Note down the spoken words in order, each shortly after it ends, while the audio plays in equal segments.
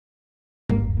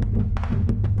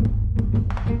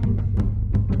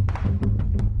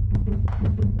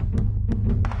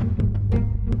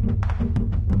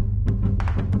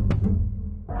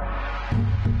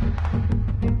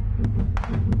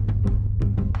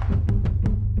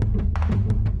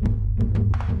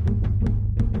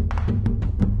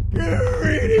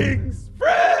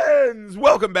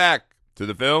Welcome back to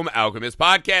the Film Alchemist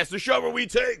Podcast, the show where we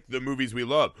take the movies we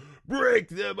love, break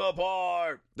them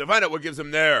apart to find out what gives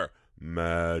them their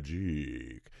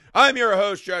magic. I'm your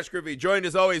host, Josh Griffey, joined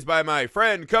as always by my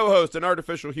friend, co-host, and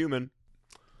artificial human.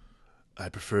 I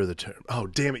prefer the term. Oh,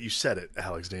 damn it, you said it,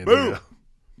 Alex Dan. Boom.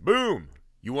 Boom.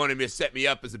 You wanted me to set me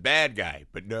up as a bad guy,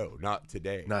 but no, not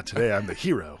today. Not today. I'm the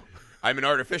hero. I'm an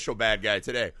artificial bad guy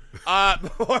today.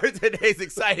 For today's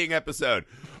exciting episode,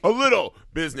 a little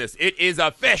business. It is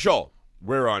official.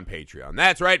 We're on Patreon.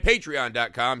 That's right,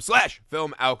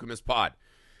 patreon.com/filmalchemistpod.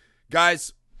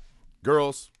 Guys,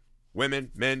 girls,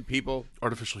 women, men, people.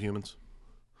 Artificial humans.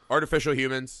 Artificial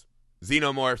humans.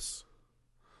 Xenomorphs.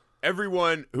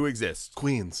 Everyone who exists.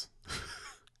 Queens.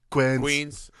 Gwens.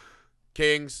 Queens.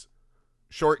 Kings.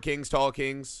 Short kings, tall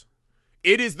kings.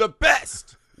 It is the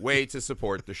best way to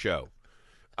support the show.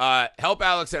 Help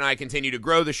Alex and I continue to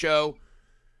grow the show.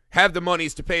 Have the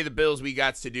monies to pay the bills we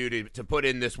got to do to put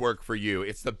in this work for you.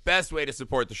 It's the best way to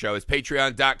support the show is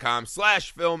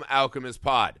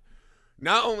patreon.com/filmalchemistpod.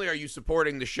 Not only are you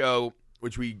supporting the show,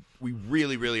 which we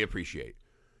really, really appreciate,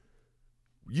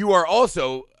 you are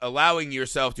also allowing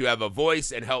yourself to have a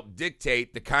voice and help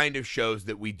dictate the kind of shows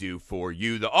that we do for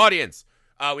you, the audience.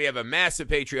 We have a massive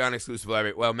Patreon exclusive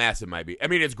library. Well, massive might be. I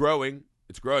mean, it's growing.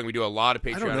 It's growing. We do a lot of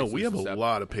Patreon. I don't know. We have a stuff.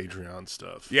 lot of Patreon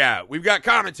stuff. Yeah, we've got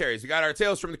commentaries. We got our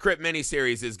Tales from the Crypt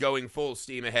miniseries is going full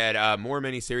steam ahead. More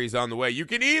miniseries on the way. You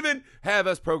can even have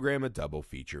us program a double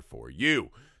feature for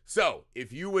you. So,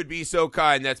 if you would be so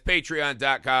kind, that's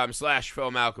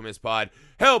patreon.com/filmalchemistpod.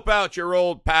 Help out your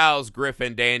old pals,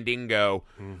 Griffin Dandingo,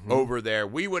 over there.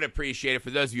 We would appreciate it.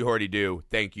 For those of you who already do,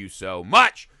 thank you so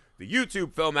much. The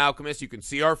YouTube Film Alchemist, you can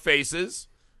see our faces.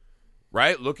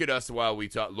 Right? Look at us while we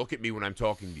talk. Look at me when I'm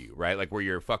talking to you, right? Like we're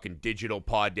your fucking digital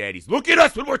pod daddies. Look at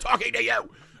us when we're talking to you.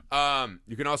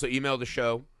 You can also email the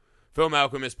show,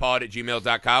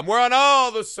 filmalchemistpod@gmail.com. We're on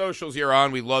all the socials you're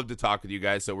on. We love to talk with you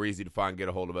guys, so we're easy to find. Get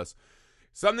a hold of us.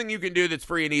 Something you can do that's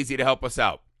free and easy to help us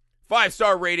out.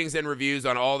 5-star ratings and reviews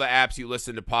on all the apps you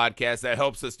listen to podcasts. That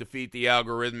helps us defeat the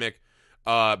algorithmic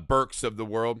Burks of the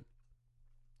world.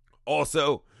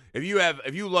 Also, if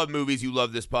you love movies, you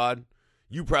love this pod.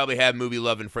 You probably have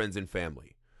movie-loving friends and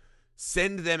family.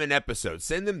 Send them an episode.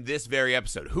 Send them this very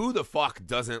episode. Who the fuck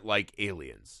doesn't like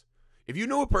aliens? If you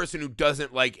know a person who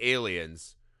doesn't like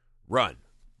aliens, run.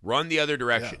 Run the other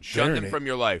direction. Yeah, Shun them from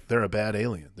your life. They're a bad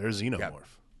alien. They're a xenomorph. Yeah.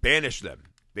 Banish them.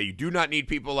 You do not need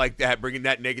people like that bringing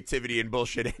that negativity and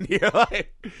bullshit into your life.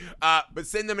 But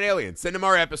send them an alien. Send them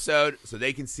our episode so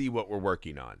they can see what we're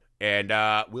working on. And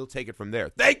we'll take it from there.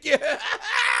 Thank you.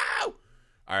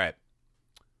 All right.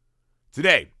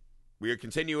 Today, we are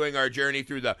continuing our journey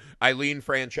through the Eileen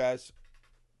franchise.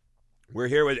 We're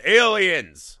here with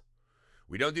Aliens.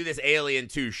 We don't do this Alien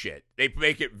 2 shit. They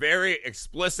make it very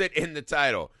explicit in the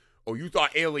title. Oh, you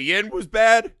thought Alien was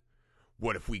bad?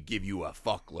 What if we give you a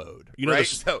fuckload? You know,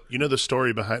 right? you know the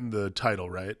story behind the title,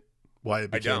 right? Why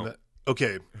it became that?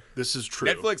 Okay, this is true.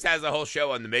 Netflix has a whole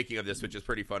show on the making of this, which is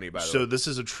pretty funny, by the way. So this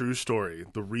is a true story.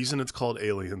 The reason it's called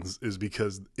Aliens is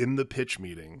because in the pitch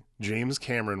meeting, James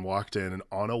Cameron walked in and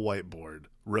on a whiteboard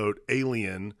wrote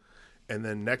Alien, and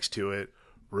then next to it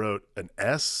wrote an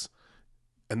S,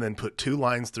 and then put 2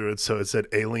 lines through it, so it said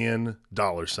Alien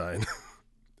 $.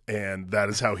 And that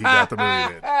is how he got the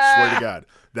movie made. Swear to God.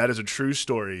 That is a true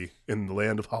story in the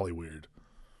land of Hollywood.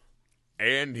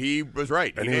 And he was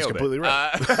right. And he was completely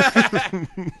right.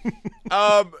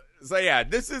 So yeah,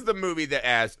 this is the movie that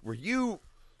asked, do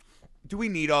we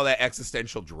need all that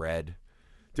existential dread?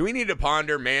 Do we need to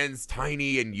ponder man's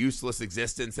tiny and useless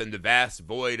existence in the vast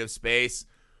void of space?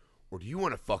 Or do you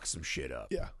want to fuck some shit up?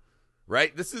 Yeah.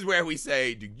 Right? This is where we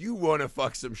say, do you want to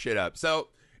fuck some shit up? So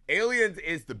Aliens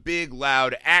is the big,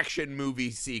 loud action movie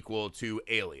sequel to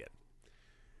Alien.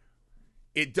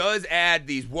 It does add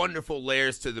these wonderful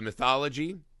layers to the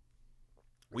mythology.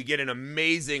 We get an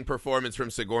amazing performance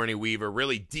from Sigourney Weaver,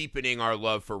 really deepening our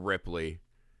love for Ripley.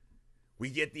 We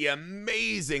get the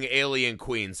amazing alien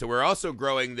queen. So we're also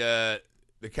growing the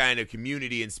kind of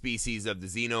community and species of the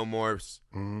xenomorphs.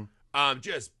 Mm-hmm.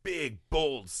 Just big,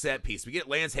 bold set piece. We get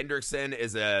Lance Hendrickson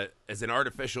as an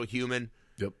artificial human.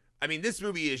 Yep. I mean, this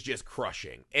movie is just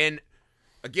crushing. And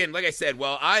again, like I said,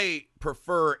 well, I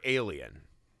prefer Alien.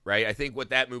 Right? I think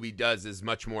what that movie does is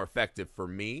much more effective for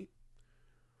me.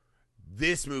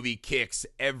 This movie kicks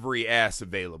every ass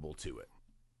available to it.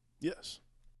 Yes.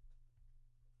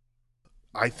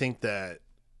 I think that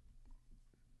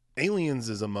Aliens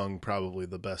is among probably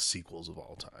the best sequels of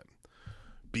all time.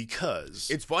 Because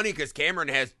it's funny because Cameron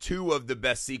has 2 of the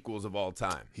best sequels of all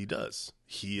time. He does.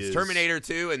 He is Terminator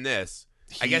 2 and this.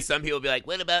 I guess some people will be like,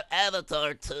 what about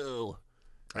Avatar 2?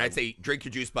 And I'd say drink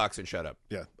your juice box and shut up.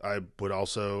 Yeah, I would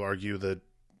also argue that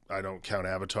I don't count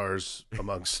avatars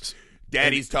amongst.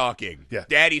 Daddy's talking. Yeah.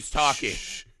 Daddy's talking.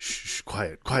 Shh,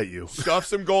 quiet you. Stuff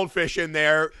some goldfish in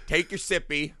there. Take your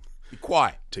sippy. Be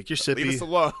quiet. Take your sippy. Leave us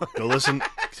alone. Go listen.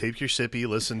 Take your sippy.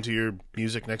 Listen to your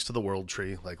music next to the world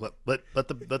tree. Like let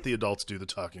the adults do the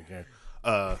talking here.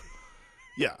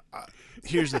 Yeah.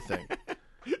 Here's the thing.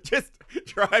 Just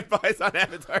drive-bys on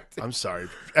Avatar 2. I'm sorry.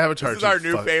 Avatar 2. This is our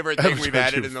new favorite thing Avatar we've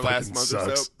added 2 in the last month sucks.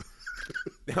 or so.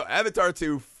 No, Avatar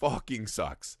 2 fucking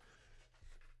sucks.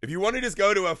 If you want to just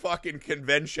go to a fucking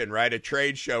convention, right, a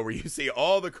trade show where you see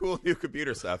all the cool new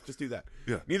computer stuff, just do that.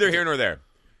 Yeah. Neither here nor there.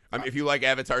 If you like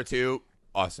Avatar 2,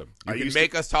 awesome. You can used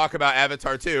make us talk about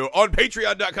Avatar 2 on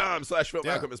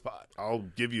patreon.com/FilmMalcolmIsPod. I'll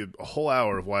give you a whole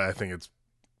hour of why I think it's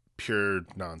pure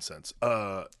nonsense.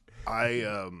 On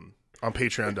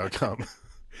patreon.com.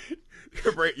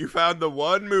 You found the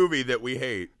one movie that we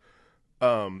hate.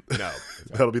 No.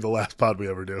 That'll be the last pod we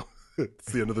ever do.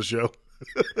 It's the end of the show.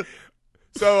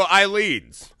 So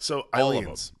Eileen's. All of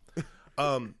Eileen's.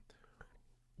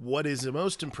 What is the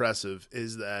most impressive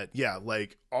is that, yeah,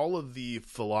 like all of the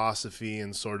philosophy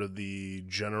and sort of the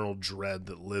general dread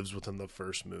that lives within the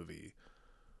first movie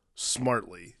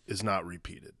smartly is not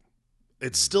repeated.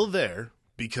 It's still there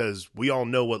because we all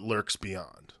know what lurks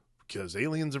beyond, because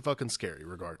aliens are fucking scary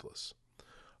regardless.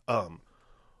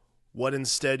 What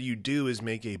instead you do is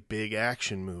make a big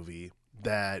action movie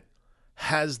that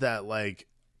has that like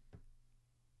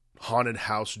haunted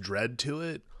house dread to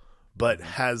it, but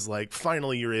has like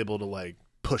finally you're able to like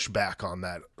push back on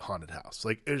that haunted house.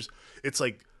 Like it's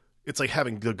like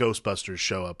having the Ghostbusters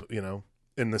show up, you know,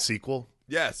 in the sequel.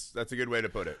 Yes, that's a good way to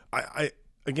put it. I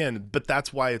again, but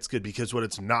that's why it's good, because what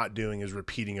it's not doing is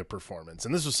repeating a performance.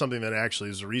 And this was something that actually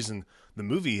is the reason the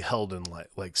movie held in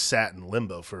like sat in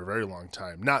limbo for a very long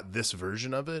time. Not this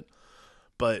version of it,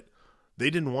 but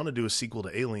they didn't want to do a sequel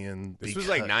to Alien. This was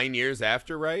like 9 years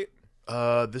after, right?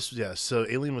 So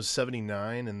Alien was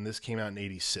 79 and this came out in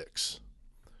 86.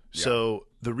 Yeah. So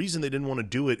the reason they didn't want to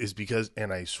do it is because,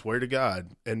 and I swear to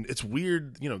God, and it's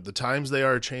weird, you know, the times they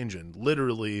are changing.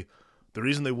 Literally, the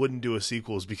reason they wouldn't do a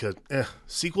sequel is because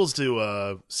sequels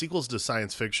to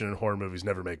science fiction and horror movies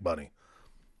never make money.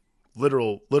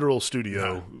 Literal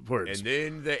studio words. And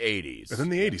then the 80s. And then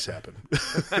the 80s happen.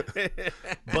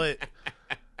 But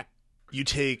you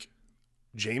take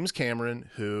James Cameron,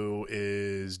 who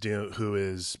is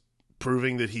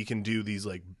proving that he can do these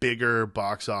like bigger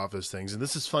box office things, and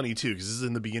this is funny too because this is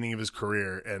in the beginning of his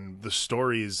career, and the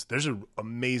stories. There's an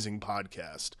amazing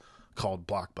podcast called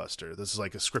Blockbuster. This is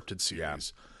like a scripted series. Yeah.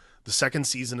 The second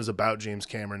season is about James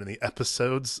Cameron, and the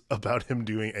episodes about him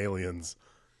doing Aliens.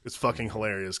 It's fucking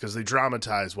hilarious because they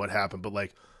dramatize what happened, but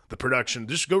like the production.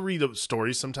 Just go read a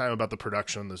story sometime about the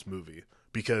production of this movie,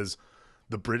 because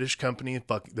the British company,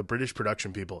 the British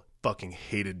production people fucking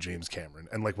hated James Cameron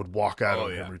and like would walk out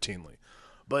on him routinely.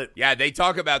 But yeah, they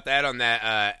talk about that on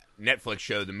that Netflix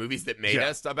show, The Movies That Made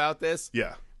Us, about this.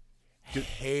 Yeah.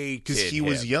 Because he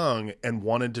was young and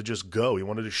wanted to just go. He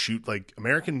wanted to shoot like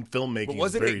American filmmaking. But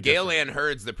wasn't it Gail Ann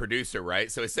Hurd's the producer,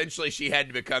 right? So essentially, she had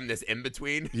to become this in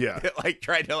between. Yeah, like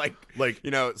tried to like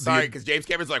you know, sorry, because James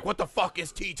Cameron's like, what the fuck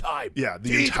is tea time? Yeah,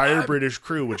 the entire British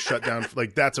crew would shut down.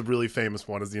 Like that's a really famous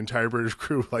one. Is the entire British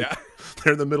crew like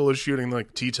they're in the middle of shooting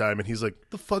like tea time, and he's like,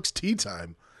 the fuck's tea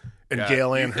time? And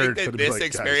Gail Ann Hurd. That this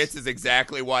experience is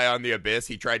exactly why on The Abyss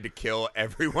he tried to kill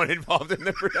everyone involved in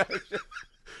the production.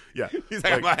 Yeah. He's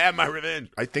like, I'm going to have my revenge.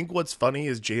 I think what's funny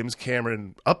is James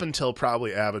Cameron, up until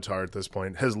probably Avatar at this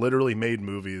point, has literally made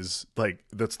movies like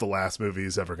that's the last movie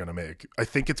he's ever going to make. I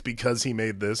think it's because he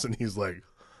made this and he's like,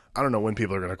 I don't know when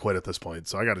people are going to quit at this point,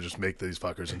 so I got to just make these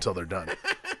fuckers until they're done.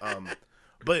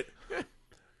 But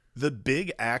the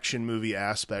big action movie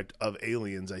aspect of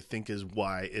Aliens, I think, is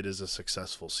why it is a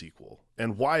successful sequel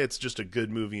and why it's just a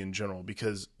good movie in general,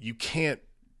 because you can't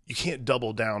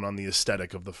double down on the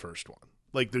aesthetic of the first one.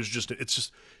 Like it's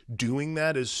just doing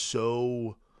that is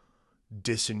so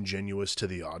disingenuous to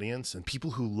the audience, and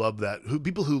people who loved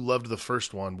the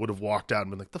first one would have walked out and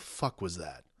been like, the fuck was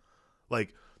that?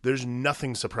 Like there's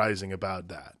nothing surprising about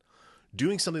that.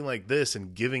 Doing something like this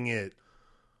and giving it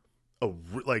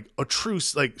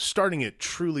starting it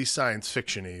truly science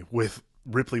fiction-y with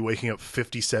Ripley waking up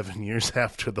 57 years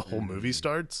after the whole movie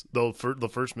starts, the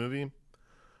first movie.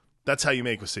 That's how you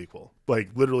make a sequel.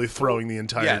 Like literally throwing the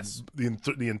entire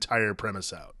the entire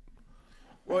premise out.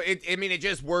 Well, it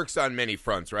just works on many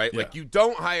fronts, right? Yeah. Like you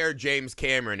don't hire James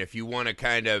Cameron if you want a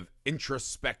kind of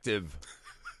introspective,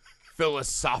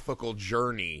 philosophical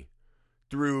journey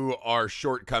through our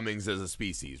shortcomings as a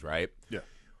species, right? Yeah.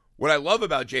 what I love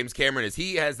about James Cameron is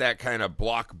he has that kind of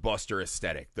blockbuster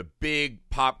aesthetic, the big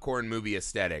popcorn movie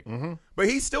aesthetic, but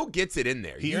he still gets it in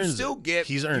there. He's earned get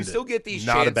these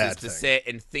Not a bad chances to thing. sit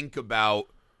and think about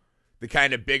the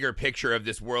kind of bigger picture of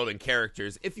this world and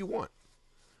characters if you want.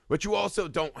 But you also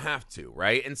don't have to,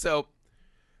 right? And so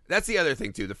that's the other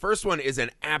thing, too. The first one is an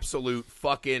absolute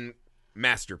fucking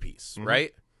masterpiece,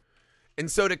 right? And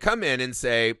so to come in and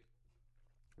say,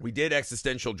 we did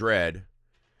Existential Dread,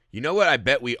 you know what I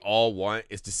bet we all want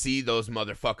is to see those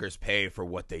motherfuckers pay for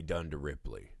what they done to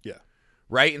Ripley. Yeah.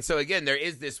 Right? And so, again, there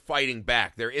is this fighting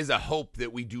back. There is a hope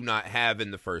that we do not have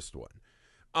in the first one.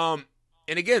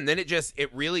 And again, then it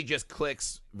really just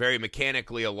clicks very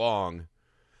mechanically along.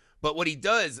 But what he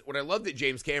does, what I love that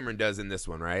James Cameron does in this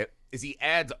one, right, is he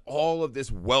adds all of this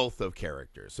wealth of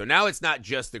characters. So now it's not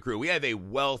just the crew. We have a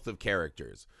wealth of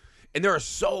characters. And there are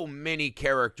so many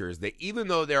characters that even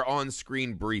though they're on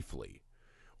screen briefly,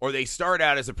 or they start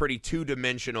out as a pretty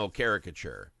two-dimensional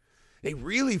caricature, they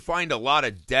really find a lot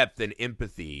of depth and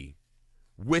empathy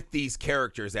with these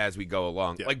characters as we go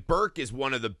along. Yeah. Like, Burke is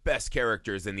one of the best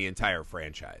characters in the entire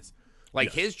franchise.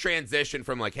 Like, his transition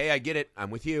from, like, hey, I get it,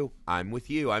 I'm with you, I'm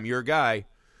your guy,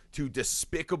 to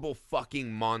despicable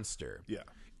fucking monster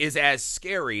is as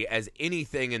scary as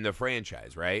anything in the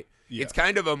franchise, right? Yeah. It's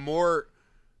kind of a more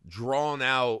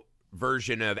drawn-out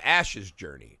version of Ash's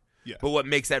journey. Yeah. But what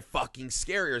makes that fucking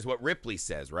scarier is what Ripley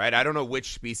says, right? I don't know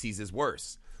which species is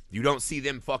worse. You don't see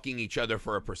them fucking each other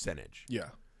for a percentage. Yeah.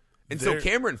 And so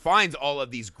Cameron finds all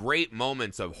of these great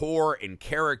moments of horror and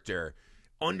character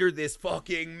under this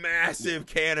fucking massive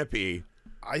canopy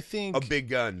of big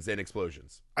guns and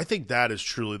explosions. I think that is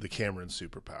truly the Cameron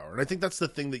superpower. And I think that's the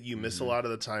thing that you miss a lot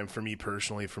of the time for me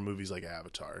personally for movies like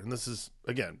Avatar. And this is,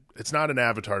 again, it's not an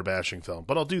Avatar bashing film,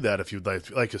 but I'll do that if you'd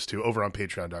like us to over on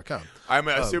patreon.com. I'm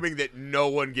assuming that no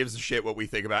one gives a shit what we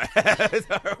think about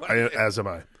As am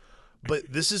I.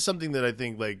 But this is something that I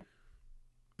think, like,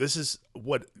 this is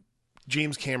what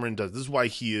James Cameron does. This is why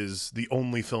he is the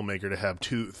only filmmaker to have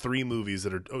three movies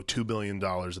that are $2 billion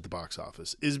at the box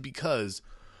office, is because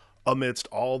amidst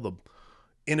all the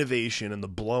innovation and the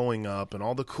blowing up and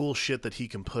all the cool shit that he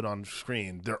can put on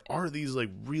screen, there are these like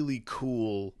really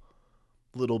cool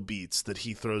little beats that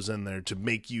he throws in there to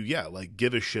make you, like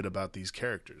give a shit about these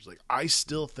characters. Like, I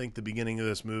still think the beginning of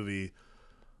this movie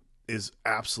is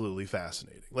absolutely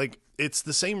fascinating. Like, it's for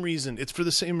the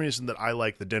same reason that I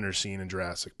like the dinner scene in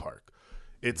Jurassic Park.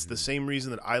 It's the same reason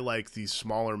that I like these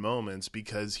smaller moments,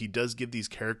 because he does give these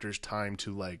characters time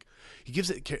to, like, he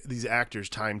gives these actors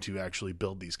time to actually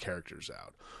build these characters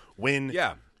out. When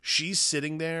she's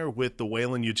sitting there with the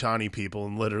Weyland-Yutani people,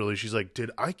 and literally she's like,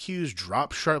 did IQ's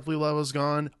drop sharply while I was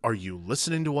gone? Are you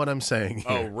listening to what I'm saying here?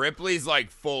 Oh, Ripley's like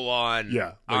full on,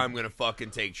 like, I'm going to fucking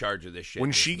take charge of this shit.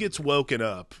 When she gets woken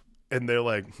up, and they're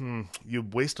like, you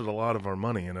wasted a lot of our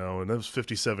money, and that was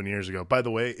 57 years ago. By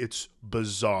the way, it's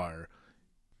bizarre.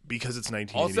 Because it's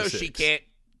 1986. Also,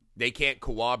 they can't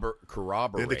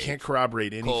corroborate. They can't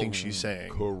corroborate anything she's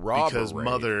saying. Because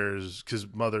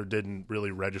Mother didn't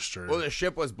really register. Well, the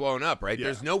ship was blown up, right? Yeah.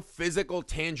 There's no physical,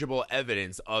 tangible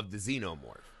evidence of the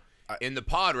xenomorph. In the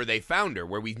pod where they found her,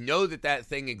 where we know that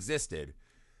thing existed,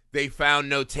 they found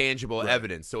no tangible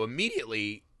evidence. So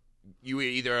immediately, you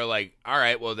either are like, all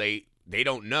right, well, they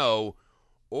don't know,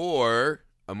 or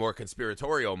a more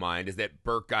conspiratorial mind is that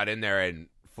Burke got in there and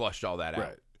flushed all that out.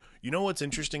 Right. You know what's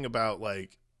interesting about,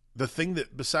 like, the thing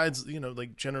that, besides,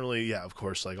 like, generally, of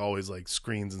course, like, always, like,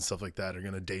 screens and stuff like that are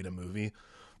going to date a movie.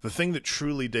 The thing that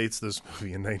truly dates this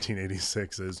movie in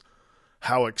 1986 is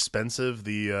how expensive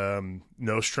the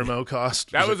Nostromo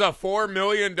cost. That was a $4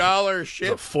 million ship.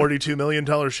 It was a $42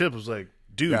 million ship. It was like,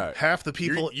 dude, half the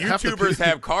people... YouTubers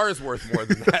have cars worth more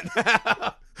than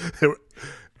that.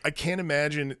 I can't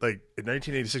imagine, like, in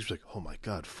 1986, we're like, oh my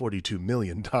God, $42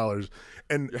 million.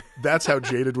 And that's how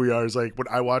jaded we are. Is like, when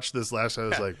I watched this last time, I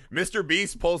was like... Mr.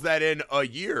 Beast pulls that in a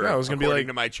year, I was gonna be like,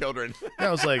 to my children. I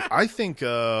was like, I think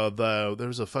there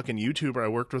was a fucking YouTuber I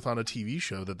worked with on a TV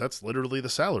show that's literally the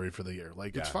salary for the year.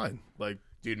 Like, it's fine. Like,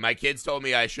 dude, my kids told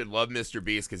me I should love Mr.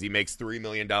 Beast because he makes $3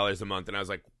 million a month. And I was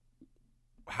like,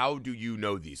 how do you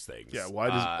know these things? Yeah,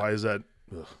 why is that...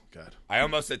 Oh, God. I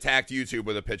almost attacked YouTube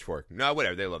with a pitchfork. No,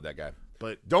 whatever. They love that guy.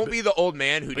 But don't be the old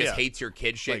man who just hates your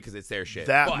kid shit because it's their shit.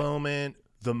 Moment,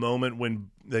 the moment when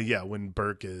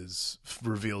Burke is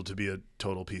revealed to be a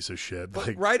total piece of shit.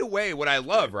 But right away, what I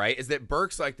love, right, is that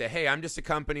Burke's like hey, I'm just a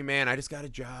company man. I just got a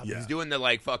job. Yeah. He's doing the,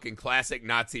 like, fucking classic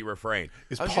Nazi refrain.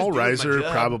 Is Paul Reiser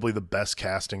probably the best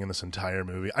casting in this entire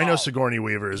movie? I know Sigourney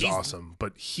Weaver is awesome,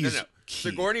 but he's... No. Key.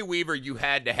 Sigourney Weaver you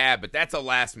had to have, but that's a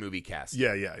last movie cast.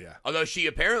 Yeah. Although she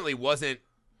apparently wasn't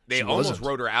They She almost wasn't.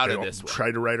 wrote her out They of this one.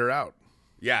 tried to write her out.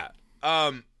 Yeah.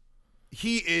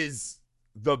 He is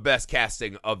the best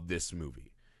casting of this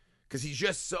movie. Because he's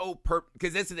just so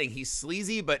because that's the thing. He's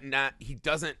sleazy, but he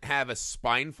doesn't have a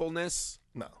spinefulness.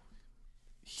 No.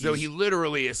 So he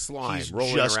literally is slime. He's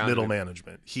rolling just around middle in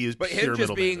management. He is But pure him just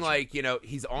middle being management.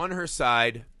 he's on her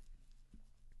side.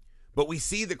 But we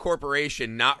see the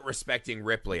corporation not respecting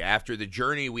Ripley after the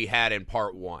journey we had in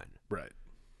part 1. Right.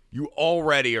 You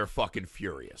already are fucking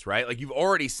furious, right? Like, you've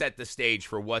already set the stage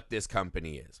for what this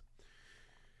company is.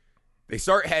 They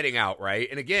start heading out, right?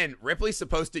 And again, Ripley's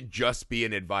supposed to just be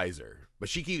an advisor, but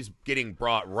she keeps getting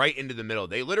brought right into the middle.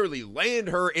 They literally land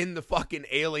her in the fucking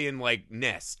alien,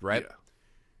 nest, right? Yeah.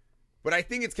 But I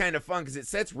think it's kind of fun because it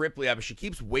sets Ripley up. She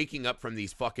keeps waking up from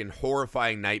these fucking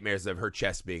horrifying nightmares of her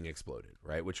chest being exploded,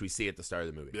 right? Which we see at the start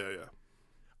of the movie. Yeah, yeah.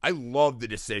 I love the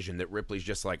decision that Ripley's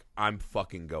just like, I'm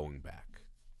fucking going back.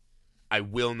 I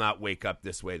will not wake up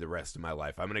this way the rest of my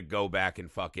life. I'm going to go back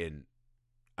and I'm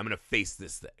going to face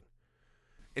this thing.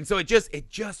 And so it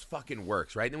just fucking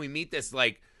works, right? And then we meet this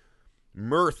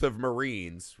mirth of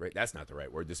Marines, right? That's not the right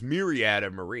word. This myriad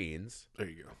of Marines. There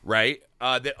you go. Right?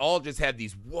 That all just have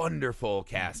these wonderful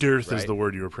castings. Dearth right? is the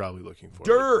word you were probably looking for.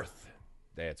 Dearth.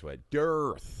 That's what.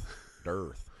 Dearth.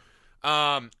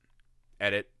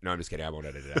 Edit. No, I'm just kidding. I won't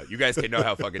edit it out. You guys can know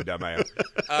how fucking dumb I am.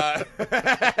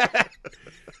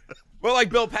 Well, like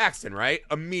Bill Paxton, right?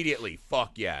 Immediately,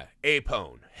 fuck yeah.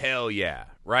 Apone, hell yeah,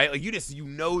 right? Like, you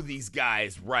know these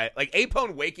guys, right? Like,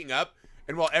 Apone waking up,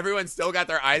 and while everyone's still got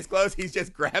their eyes closed, he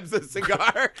just grabs a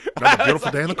cigar. Another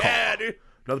beautiful day in the yeah, call. dude.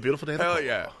 Another beautiful day in the call. Hell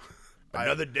yeah.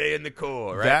 Another day in the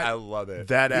Corps, right? That- I love it.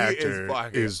 that He actor is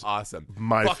fucking is awesome.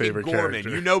 my fucking favorite Gorman. character.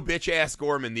 You know bitch-ass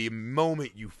Gorman the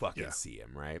moment you fucking Yeah. see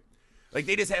him, right? Like,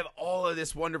 they just have all of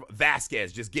this wonderful...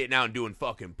 Vasquez just getting out and doing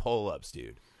fucking pull-ups,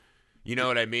 dude. You know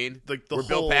what I mean? Like the Where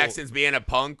Bill whole- Paxton's being a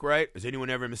punk, right? Has anyone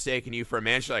ever mistaken you for a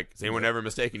man? She's like, has anyone ever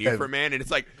mistaken you Have- for a man? And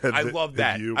it's like, have I the- love have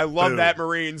that. you? I love Boom. that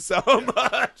Marine so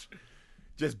much.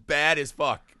 Just bad as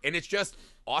fuck. And it's just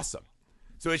awesome.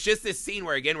 So it's just this scene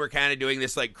where, again, we're kind of doing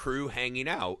this, crew hanging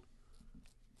out.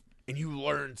 And you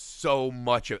learn so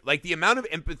much of the amount of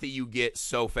empathy you get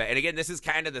so fast. And again, this is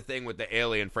kind of the thing with the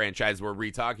Alien franchise. We're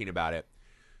re-talking about it.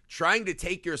 Trying to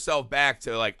take yourself back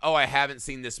to I haven't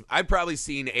seen this. I've probably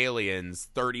seen Aliens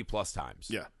 30 plus times.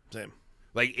 Yeah, same.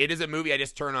 It is a movie I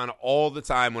just turn on all the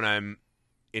time when I'm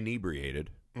inebriated.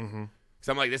 Mm-hmm. Because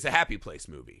I'm like, this is a happy place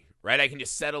movie, right? I can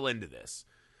just settle into this.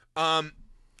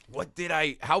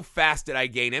 How fast did I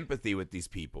gain empathy with these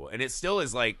people? And it still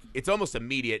is it's almost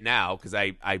immediate now because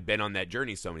I've been on that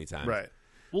journey so many times. Right.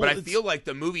 But I feel like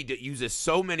the movie uses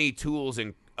so many tools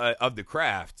of the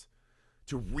craft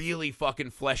to really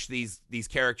fucking flesh these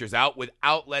characters out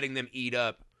without letting them eat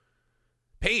up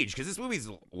page. Because this movie's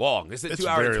long. This is a It's 2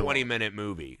 hour and very 20 long. minute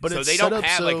movie. But so it's they set don't up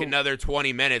have so- another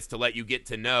 20 minutes to let you get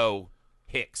to know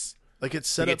Hicks. It's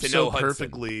set get up to so know Hudson.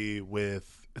 perfectly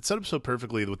with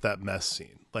that mess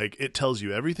scene. It tells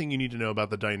you everything you need to know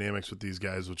about the dynamics with these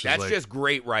guys, which That's is just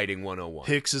great writing 101.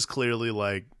 Hicks is clearly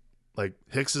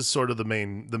Hicks is sort of the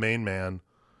main man,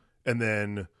 and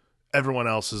then everyone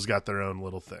else has got their own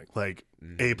little thing.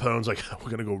 Apone's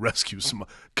we're gonna go rescue some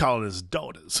colonist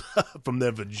daughters from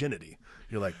their virginity.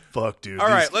 You're like, fuck, dude. All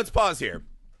right, let's pause here.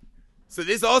 So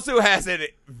this also has a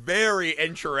very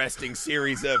interesting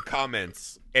series of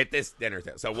comments at this dinner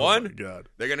table. So Oh my one, God.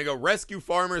 they're going to go rescue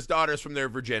farmers' daughters from their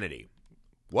virginity.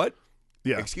 What?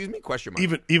 Yeah. Excuse me? Question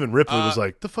mark. Even Ripley was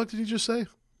like, the fuck did he just say?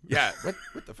 Yeah.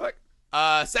 What the fuck?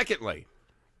 Secondly,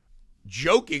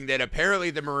 joking that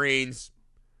apparently the Marines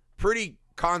pretty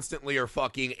constantly are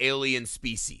fucking alien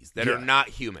species that are Yeah. not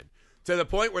human. To the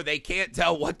point where they can't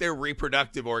tell what their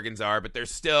reproductive organs are, but they're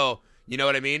still, you know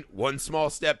what I mean? One small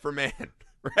step for man,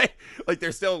 right?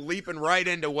 They're still leaping right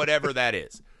into whatever that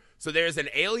is. So there's an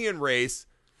alien race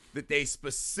that they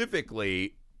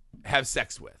specifically have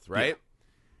sex with, right?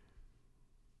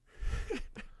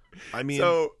 I mean,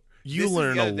 So you this is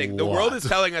learn the a other thing. lot. The world is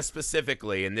telling us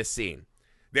specifically in this scene,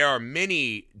 there are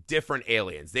many different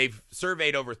aliens. They've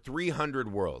surveyed over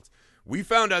 300 worlds. We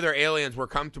found other aliens we're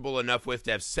comfortable enough with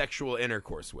to have sexual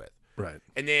intercourse with. Right.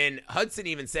 And then Hudson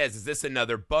even says, is this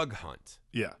another bug hunt?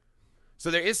 Yeah.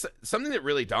 So there is something that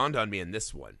really dawned on me in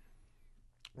this one.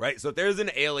 Right? So if there's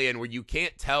an alien where you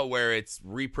can't tell where its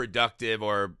reproductive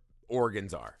or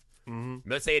organs are. Mm-hmm.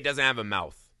 Let's say it doesn't have a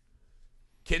mouth.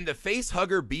 Can the face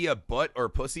hugger be a butt or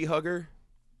pussy hugger?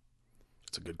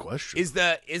 That's a good question. Is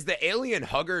the alien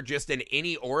hugger just in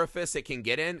any orifice it can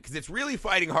get in? Because it's really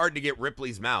fighting hard to get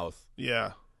Ripley's mouth.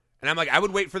 Yeah. And I'm like, I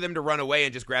would wait for them to run away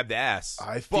and just grab the ass.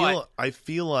 I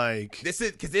feel like this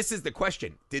is the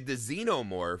question. Did the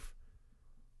xenomorph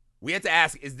we have to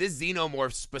ask, is this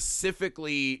xenomorph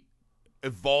specifically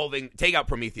evolving? Take out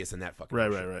Prometheus and that fucking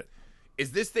shit. Right.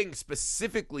 Is this thing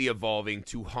specifically evolving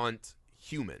to hunt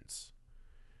humans?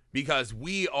 Because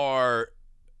we are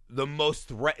the most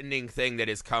threatening thing that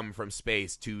has come from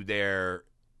space to their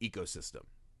ecosystem.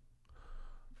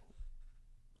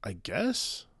 I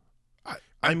guess.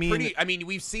 I mean,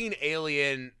 we've seen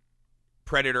alien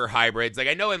predator hybrids. Like,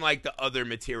 I know in like the other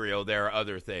material there are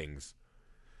other things.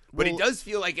 But it does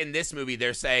feel like in this movie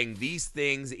they're saying these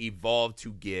things evolved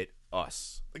to get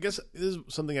us. I guess this is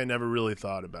something I never really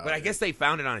thought about. But I guess they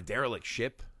found it on a derelict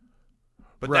ship.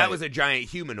 But Right. that was a giant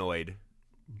humanoid.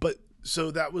 But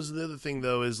so that was the other thing,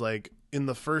 though, is like in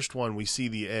the first one we see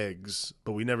the eggs,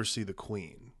 but we never see the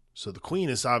queen. So the queen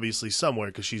is obviously somewhere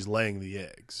because she's laying the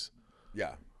eggs.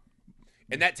 Yeah.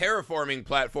 And that terraforming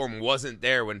platform wasn't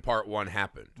there when part 1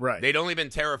 happened. Right. They'd only been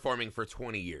terraforming for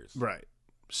 20 years. Right.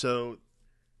 So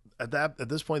at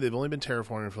this point they've only been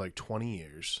terraforming for like 20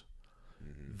 years.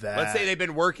 Let's say they've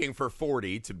been working for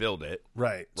 40 to build it.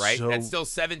 Right. Right? So, That's still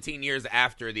 17 years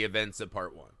after the events of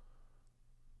part 1.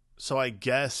 So I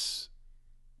guess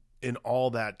in all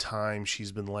that time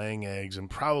she's been laying eggs and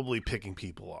probably picking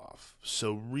people off.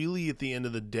 So really at the end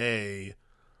of the day,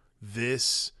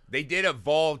 they did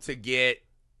evolve to get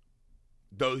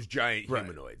those giant Right.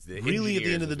 humanoids. The really at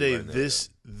the end of the day, engineers,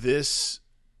 this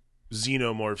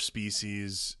xenomorph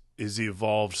species is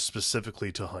evolved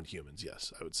specifically to hunt humans.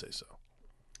 Yes, I would say so.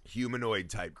 humanoid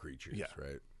type creatures. Yeah.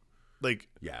 Right. Like,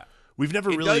 Yeah. we've never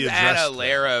It really does addressed add a that.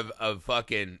 layer of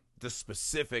fucking the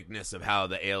specificness of how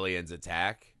the aliens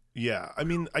attack. Yeah, I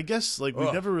mean, I guess like we've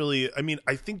Ugh. never really. I mean,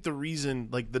 I think the reason,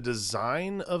 like the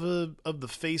design of the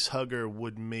face hugger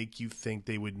would make you think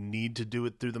they would need to do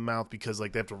it through the mouth because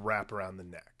like they have to wrap around the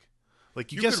neck.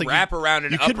 Like You guess could like wrap around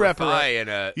an you upper could wrap thigh around, and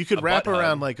a you could a wrap butt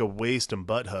around hug. like a waist and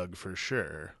butt hug for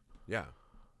sure. Yeah.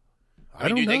 I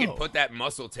don't dude, know. they could put that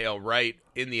muscle tail right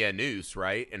in the noose,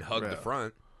 right, and hug the Yeah.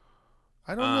 front.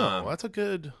 I don't know. That's a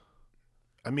good.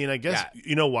 I mean, I guess Yeah.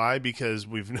 you know why? Because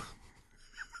we've.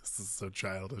 This is so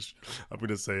childish. I'm going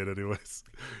to say it anyways.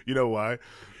 You know why?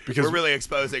 Because We're really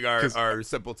exposing our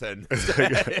simpleton.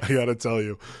 I gotta tell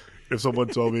you, if someone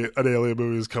told me an alien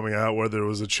movie was coming out where there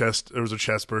was a chest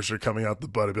burster coming out the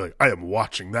butt, I'd be like, I am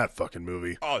watching that fucking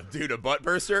movie. Oh, dude, a butt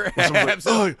burster? Someone's like,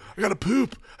 Absolutely. oh, I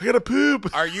gotta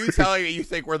poop. Are you telling me you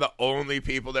think we're the only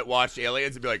people that watched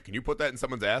Aliens and be like, can you put that in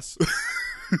someone's ass?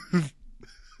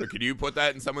 Or can you put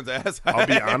that in someone's ass? I'll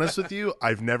be honest with you,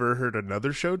 I've never heard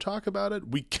another show talk about it.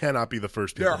 We cannot be the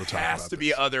first people There to talk about has to be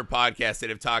this. other podcasts that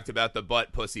have talked about the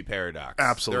butt pussy paradox.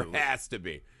 Absolutely. There has to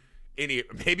be.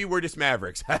 Maybe we're just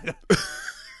Mavericks.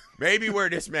 Maybe we're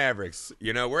just Mavericks.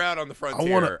 You know, we're out on the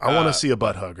frontier. I want to see a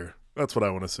butt hugger. That's what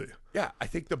I want to see. Yeah, I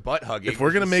think the butt hugging. If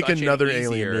we're gonna is make such an another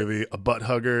easier- alien movie, a butt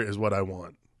hugger is what I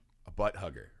want. a butt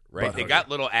hugger, right? Butt They hugger. got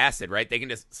little acid, right? They can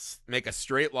just make a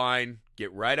straight line,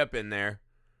 get right up in there.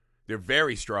 They're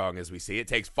very strong, as we see. It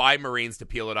takes 5 Marines to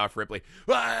peel it off Ripley.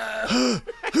 Ah!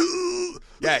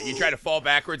 Yeah, you try to fall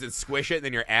backwards and squish it, and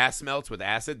then your ass melts with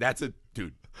acid. That's a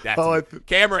dude. That's Oh,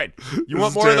 Cameron. You This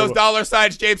want is more of terrible. those dollar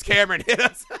signs, James Cameron? Hit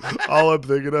us. All I'm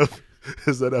thinking of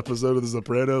is that episode of The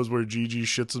Sopranos where Gigi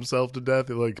shits himself to death.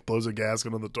 He like blows a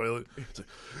gasket on the toilet. It's like,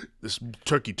 this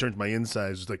turkey turned my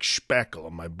insides. It's like spackle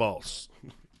on my balls.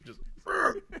 Just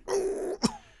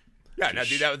Yeah, now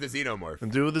do that with the xenomorph.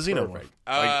 and do it with the xenomorph. Perfect.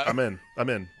 Like, I'm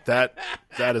in.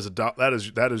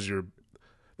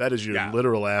 That is your Yeah.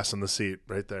 literal ass in the seat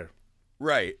right there.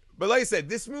 Right. But like I said,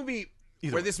 this movie,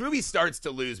 Either where way. this movie starts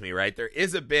to lose me, right? There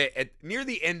is a bit near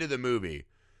the end of the movie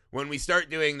when we start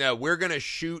doing we're going to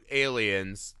shoot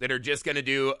aliens that are just going to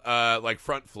do like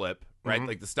front flip, right? Mhm.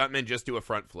 Like the stuntmen just do a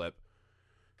front flip.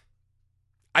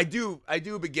 I do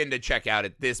begin to check out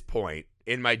at this point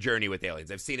in my journey with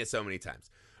aliens. I've seen it so many times.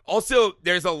 Also,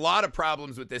 there's a lot of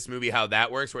problems with this movie, how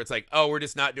that works, where it's like, oh, we're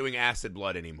just not doing acid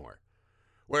blood anymore.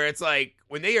 Where it's like,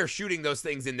 when they are shooting those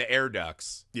things in the air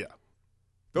ducts, Yeah.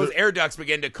 those air ducts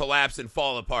begin to collapse and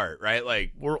fall apart, right?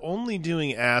 Like, We're only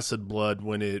doing acid blood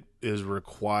when it is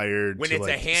required. when to, it's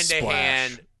like, a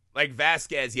hand-to-hand, splash. like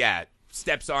Vasquez,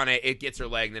 steps on it, it gets her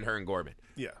leg, and then her and Gorman.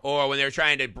 Yeah. Or when they're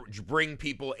trying to bring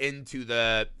people into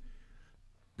the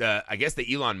I guess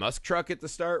the Elon Musk truck at the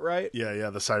start, right?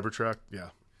 Yeah, the Cybertruck. Yeah.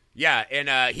 Yeah,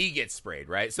 and he gets sprayed,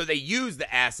 right? So they use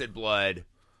the acid blood,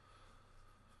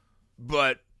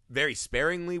 but very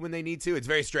sparingly when they need to. It's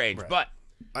very strange. Right. But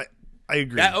I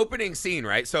agree. that opening scene,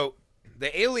 right? So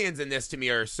the aliens in this to me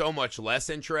are so much less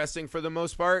interesting for the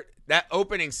most part. That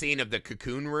opening scene of the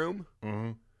cocoon room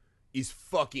Mhm. is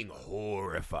fucking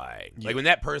horrifying. Like when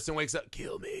that person wakes up,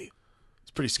 kill me.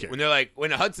 It's pretty scary. When they're like,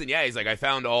 when Hudson, he's like, I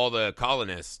found all the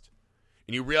colonists.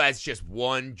 and you realize it's just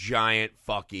one giant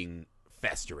fucking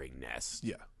festering nest.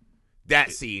 Yeah.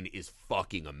 That scene is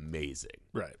fucking amazing.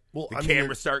 Right. Well, The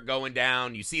cameras start going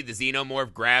down. You see the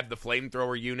xenomorph grab the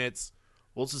flamethrower units.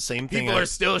 Well, it's the same thing. People are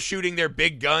still shooting their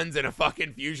big guns in a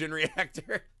fucking fusion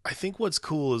reactor. I think what's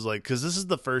cool is like, because this is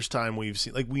the first time we've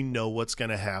seen, like, we know what's going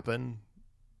to happen.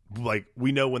 Like,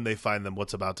 we know when they find them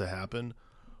what's about to happen.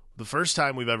 The first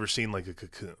time we've ever seen like a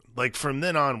cocoon. Like, from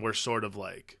then on, we're sort of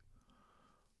like,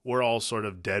 we're all sort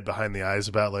of dead behind the eyes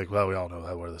about like, well, we all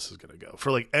know where this is going to go.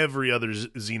 For like every other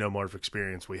xenomorph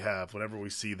experience we have, whenever we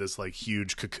see this like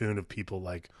huge cocoon of people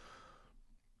like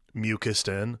mucused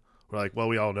in, we're like, well,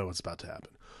 we all know what's about to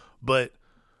happen. But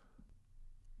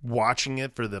watching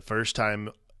it for the first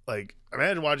time, like,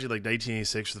 imagine watching like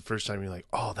 1986 for the first time, you're like,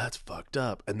 oh, that's fucked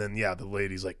up. And then, yeah, the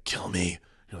lady's like, kill me.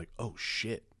 You're like, oh,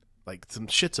 shit. Like, some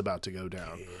shit's about to go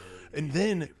down. And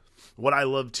then what I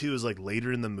love, too, is like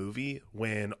later in the movie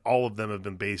when all of them have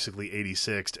been basically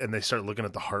 86'd and they start looking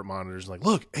at the heart monitors and like,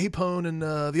 look, Apone and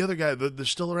the other guy, they're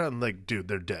still around. And like, dude,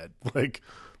 they're dead. Like,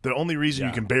 the only reason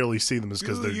you can barely see them is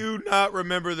because they're... Do you not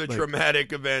remember the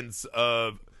traumatic events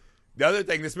of... The other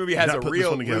thing, this movie has a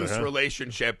real loose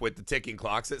relationship with the ticking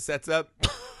clocks it sets up.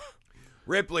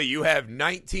 Ripley, you have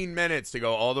 19 minutes to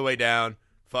go all the way down,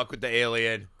 fuck with the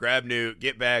alien, grab Newt,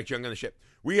 get back, jump on the ship.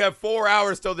 We have 4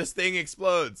 hours till this thing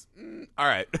explodes. All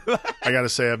right. I gotta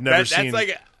say, I've never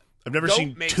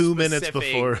seen 2 minutes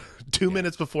before 2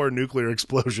 minutes before a nuclear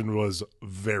explosion was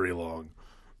very long.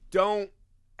 Don't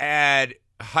add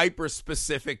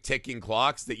hyper-specific ticking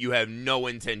clocks that you have no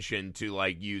intention to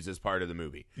like use as part of the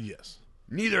movie. Yes.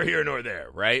 Neither here nor there,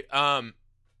 right?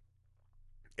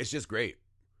 It's just great.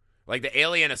 Like the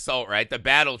alien assault, right? The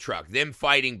battle truck, them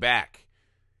fighting back.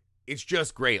 It's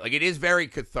just great. Like, it is very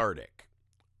cathartic,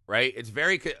 right? It's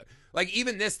very like,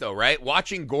 even this though, right?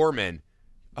 Watching Gorman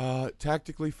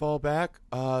tactically fall back,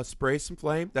 spray some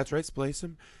flame. That's right, spray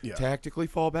some. Yeah. Tactically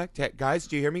fall back. Guys,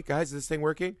 do you hear me? Guys, is this thing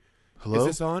working? Hello? Is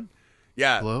this on?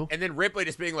 Yeah. Hello? And then Ripley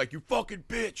just being like, you fucking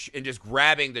bitch, and just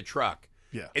grabbing the truck.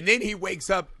 Yeah. And then he wakes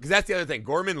up, because that's the other thing.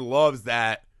 Gorman loves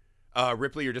that,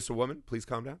 Ripley, you're just a woman. Please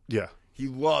calm down. Yeah. He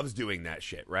loves doing that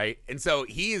shit, right? And so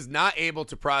he is not able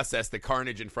to process the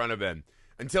carnage in front of him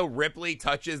until Ripley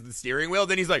touches the steering wheel.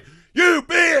 Then he's like, you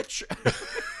bitch!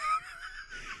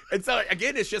 And so,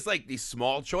 again, it's just like these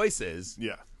small choices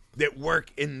that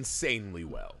work insanely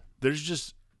well. There's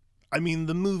just, I mean,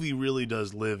 the movie really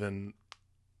does live in,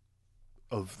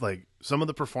 of like some of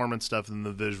the performance stuff and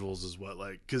the visuals is what,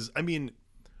 like, because I mean,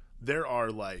 there are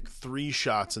like 3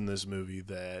 shots in this movie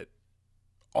that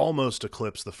almost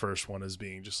eclipse the first one as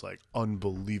being just like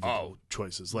unbelievable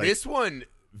choices. Like, this one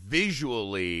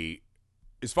visually,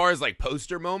 as far as like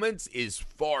poster moments, is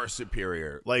far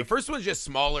superior. Like, the first one's just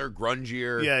smaller,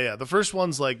 grungier. Yeah. The first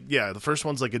one's like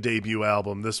a debut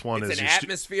album. This one is an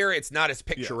atmosphere. It's not as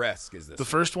picturesque as this. The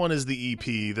first one is the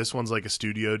EP. This one's like a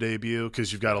studio debut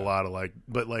because you've got a lot of like,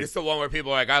 but like, it's the one where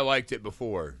people are like, I liked it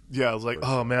before. Yeah, I was like,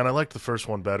 oh man, I liked the first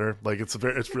one better. Like, it's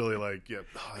really like,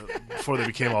 before they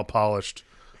became all polished.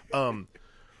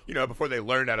 Before they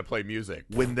learned how to play music.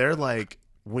 When they're like,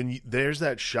 there's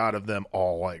that shot of them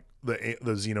all like the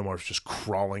xenomorphs just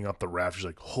crawling up the rafters,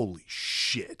 like, holy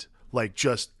shit! Like,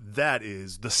 just that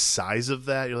is the size of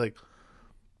that. You're like,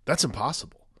 that's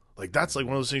impossible. Like, that's like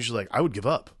one of those things you're like, I would give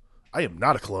up. I am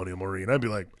not a Colonial Marine. I'd be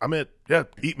like, I'm it. Yeah,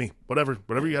 eat me. Whatever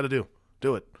you got to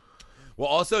do it. Well,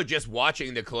 also just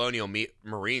watching the Colonial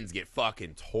Marines get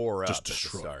fucking tore up at the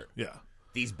start. Yeah,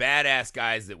 these badass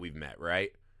guys that we've met,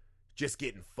 right? Just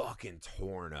getting fucking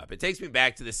torn up. It takes me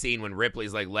back to the scene when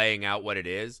Ripley's like laying out what it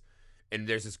is, and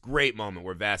there's this great moment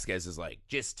where Vasquez is like,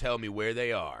 just tell me where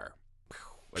they are.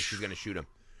 Like she's gonna shoot him.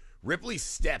 Ripley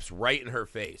steps right in her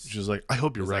face. She's like, I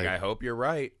hope you're right. Like, I hope you're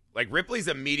right. Like, Ripley's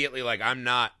immediately like, I'm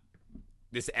not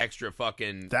this extra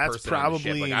fucking That's person probably on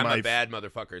the ship. Like, I'm a bad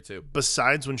motherfucker too.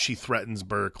 Besides when she threatens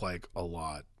Burke like a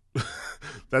lot.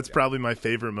 That's probably my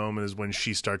favorite moment, is when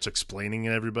she starts explaining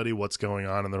to everybody what's going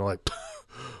on and they're like,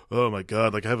 oh my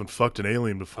god, like, I haven't fucked an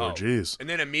alien before. Jeez. And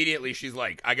then immediately she's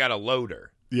like, I got a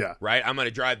loader. Yeah. Right? I'm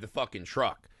gonna drive the fucking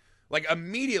truck. Like,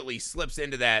 immediately slips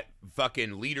into that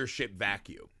fucking leadership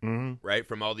vacuum, right?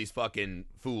 From all these fucking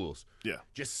fools. Yeah.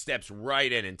 Just steps right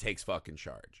in and takes fucking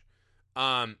charge.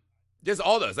 Just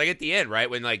all those. Like, at the end, right?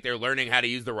 When, like, they're learning how to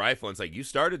use the rifle, and it's like, you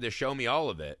started to show me all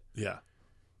of it. Yeah.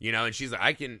 And she's like,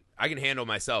 I can handle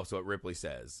myself, is what Ripley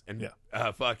says. And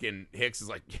fucking Hicks is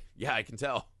like, yeah, I can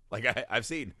tell. Like, I've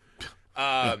seen.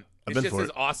 It's just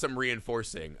this awesome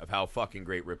reinforcing of how fucking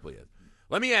great Ripley is.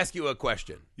 Let me ask you a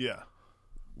question. Yeah.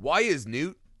 Why is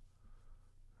Newt?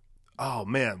 Oh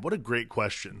man, what a great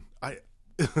question.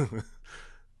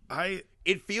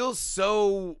 it feels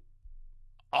so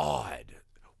odd.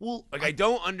 Well, Like, I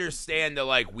don't understand the,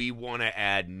 like, we want to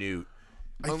add Newt.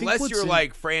 I think Unless what's you're, in-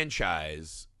 like,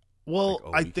 franchise. Well, Like,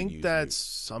 oh, I we can think use that's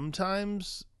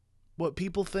sometimes what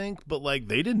people think, but like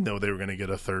they didn't know they were going to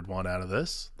get a third one out of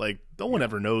this. Like no one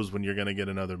ever knows when you're going to get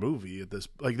another movie at this.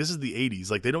 Like this is the 80s.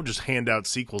 Like they don't just hand out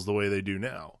sequels the way they do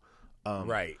now.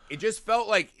 Right. It just felt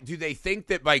like, do they think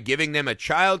that by giving them a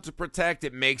child to protect,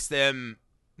 it makes them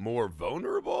more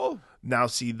vulnerable? Now,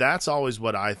 see, that's always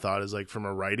what I thought is like from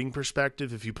a writing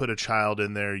perspective. If you put a child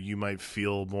in there, you might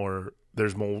feel more.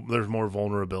 There's more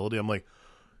vulnerability. I'm like.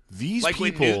 These like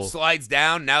people, when Newt slides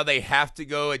down, now they have to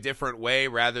go a different way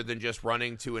rather than just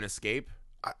running to an escape.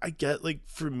 I get, like,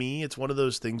 for me, it's one of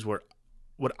those things where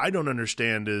what I don't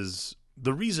understand is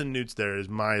the reason Newt's there is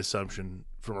my assumption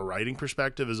from a writing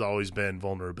perspective has always been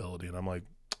vulnerability. And I'm like,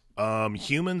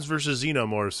 humans versus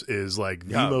xenomorphs is like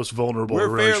the most vulnerable We're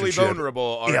fairly relationship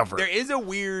vulnerable. ever. There is a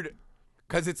weird,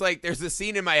 because it's like there's a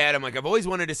scene in my head. I'm like, I've always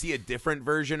wanted to see a different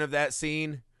version of that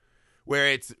scene. Where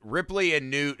it's Ripley and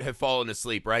Newt have fallen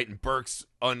asleep, right? And Burke's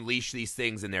unleashed these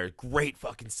things in there. Great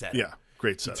fucking setup. Yeah,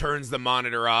 great He setup. turns the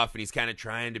monitor off, and he's kind of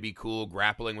trying to be cool,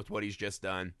 grappling with what he's just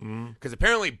done. Because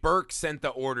apparently Burke sent the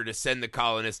order to send the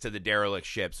colonists to the derelict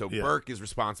ship. So Yeah. Burke is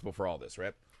responsible for all this,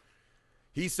 right?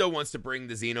 He still wants to bring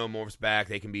the xenomorphs back.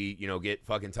 They can be, get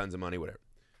fucking tons of money, whatever.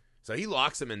 So he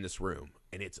locks them in this room,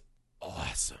 and it's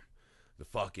awesome. The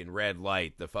fucking red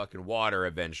light, the fucking water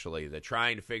eventually, the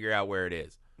trying to figure out where it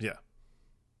is. Yeah.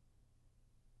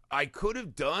 I could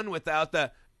have done without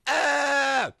the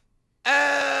ah,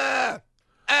 ah,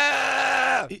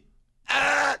 ah,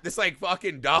 ah, this like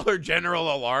fucking Dollar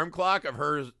General alarm clock of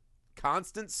her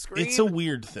constant scream. It's a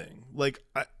weird thing. Like,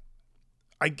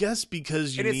 I guess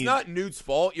because you and it's need... not Newt's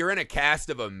fault. You're in a cast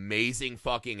of amazing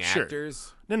fucking Sure.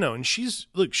 actors. No, and she's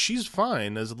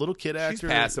fine as a little kid actor. She's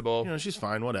passable. She's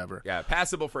fine, whatever. Yeah,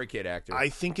 passable for a kid actor. I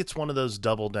think it's one of those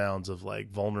double downs of like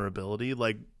vulnerability.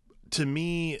 Like to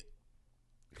me,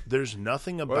 there's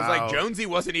nothing about. Well, it was like Jonesy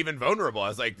wasn't even vulnerable. I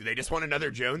was like, do they just want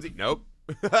another Jonesy? Nope.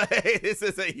 This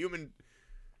is a human.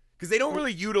 Because they don't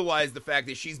really utilize the fact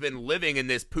that she's been living in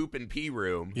this poop and pee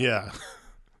room. Yeah.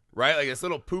 Right? Like this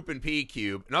little poop and pee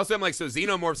cube. And also I'm like, so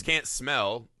xenomorphs can't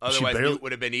smell. Otherwise Newt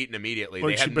would have been eaten immediately.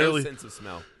 Like, they have no sense of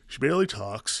smell. She barely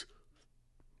talks.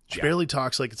 She barely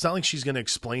talks. Like, it's not like she's going to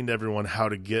explain to everyone how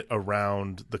to get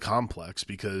around the complex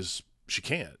because she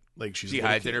can't. Like, she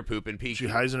hides in her poop and pee She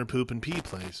cube. hides in her poop and pee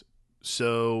place.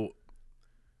 So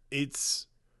it's,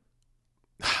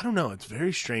 I don't know. It's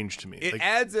very strange to me. It like,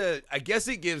 adds I guess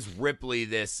it gives Ripley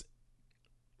this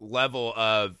level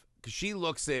of, because she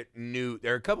looks at Newt.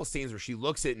 There are a couple scenes where she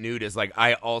looks at Newt as like,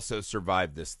 I also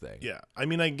survived this thing. yeah. I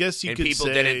mean, I guess you and could people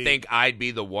say. didn't think I'd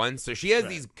be the one. So she has Right.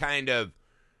 these kind of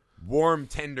warm,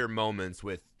 tender moments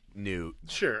with Newt.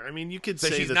 Sure. I mean, you could So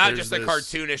say she's that not there's just a this-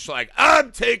 cartoonish like,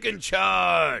 I'm taking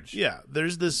charge. Yeah.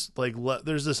 There's this, like,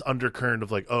 there's this undercurrent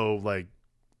of, like, oh, like,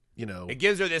 It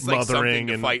gives her this like mothering something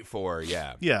to and- fight for.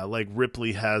 Yeah. Yeah, like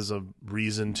Ripley has a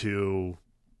reason to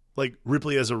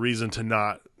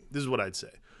not. This is what I'd say.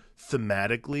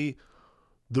 Thematically,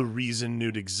 the reason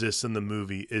Newt exists in the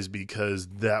movie is because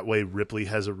that way Ripley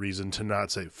has a reason to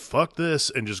not say fuck this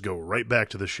and just go right back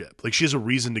to the ship. Like she has a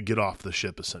reason to get off the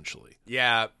ship essentially.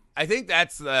 Yeah. I think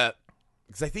that's because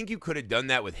I think you could have done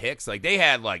that with Hicks. Like they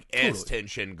had like S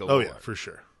tension galore. Oh yeah, for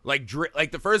sure. Like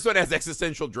the first one has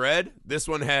existential dread. This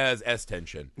one has S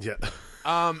tension. Yeah.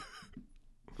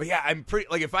 But yeah, I'm pretty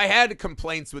like if I had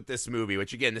complaints with this movie,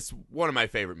 which again, this is one of my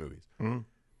favorite movies. Mm-hmm.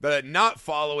 The not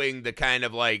following the kind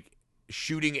of like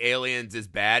shooting aliens is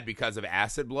bad because of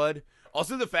acid blood.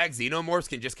 Also, the fact xenomorphs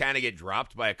can just kind of get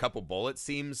dropped by a couple bullets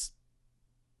seems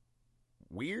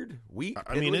weird. Weak.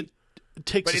 I mean, it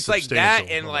takes. But a it's like that,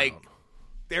 substantial and like amount.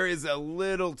 there is a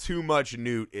little too much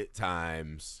Newt at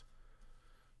times.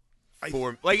 I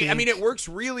mean, think- it works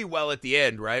really well at the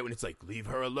end, right? When it's like, "Leave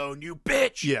her alone, you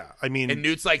bitch." Yeah, I mean, And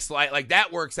Newt's like that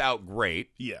works out great.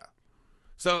 yeah.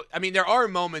 So, I mean, there are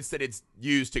moments that it's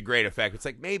used to great effect. It's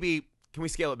like, maybe, can we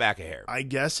scale it back a hair? I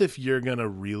guess if you're gonna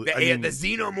really, The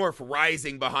xenomorph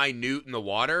rising behind Newt in the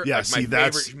water. yeah, like see, my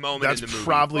that's favorite moment that's in the movie.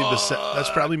 probably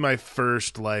that's probably my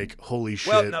first like holy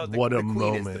shit, well, no, what the a Queen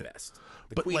moment. is the best.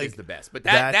 The But, Queen like, is the best. But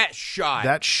that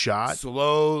shot,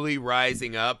 slowly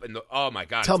rising up, and oh my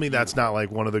god! Tell it's me that's beautiful. not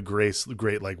like one of the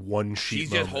great like one sheet. She's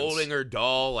just moments. holding her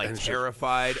doll, like And it's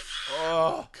terrified.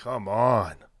 Oh, Come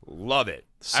on, love it!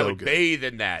 I So would good. bathe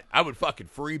in that. I would fucking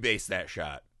freebase that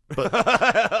shot. But-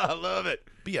 I love it.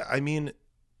 but yeah, I mean,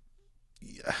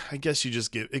 yeah, I guess you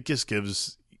just give it. Just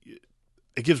gives.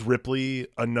 it gives Ripley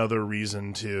another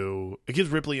reason to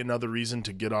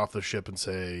get off the ship and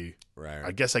say, Right.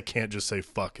 I guess I can't just say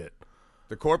fuck it.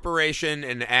 The corporation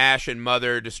and Ash and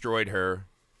Mother destroyed her.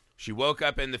 She woke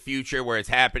up in the future where it's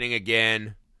happening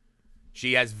again.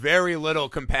 She has very little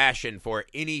compassion for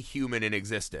any human in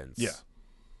existence. Yeah.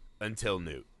 Until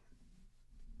Newt.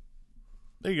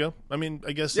 There you go. I mean,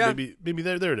 I guess maybe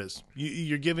there it is.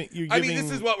 You're giving. I mean,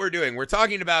 this is what we're doing. We're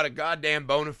talking about a goddamn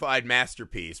bona fide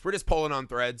masterpiece. We're just pulling on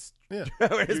threads. Yeah.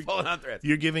 We're just pulling on threads.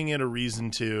 You're giving it a reason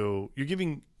to. You're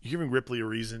giving Ripley a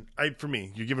reason.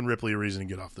 You're giving Ripley a reason to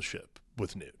get off the ship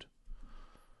with Newt.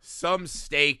 Some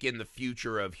stake in the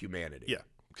future of humanity. Yeah,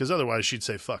 because otherwise she'd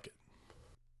say fuck it.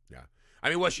 Yeah. I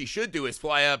mean, what she should do is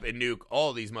fly up and nuke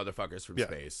all these motherfuckers from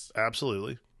space.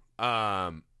 Absolutely.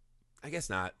 I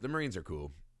guess not. The Marines are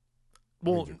cool.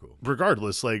 Well, Cool.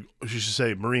 regardless, like, she should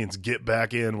say, Marines, get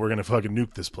back in. We're going to fucking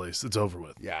nuke this place. It's over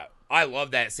with. Yeah. I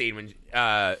love that scene when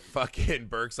fucking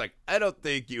Burke's like, I don't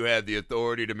think you have the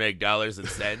authority to make dollars and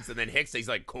cents. And then Hicks, he's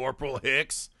like, Corporal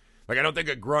Hicks? Like, I don't think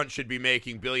a grunt should be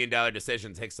making billion-dollar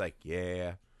decisions. Hicks like,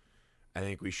 yeah, I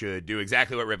think we should do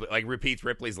exactly what Ripley, like, repeats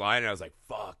Ripley's line. And I was like,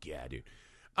 fuck yeah, dude.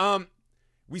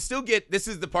 We still get, this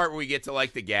is the part where we get to,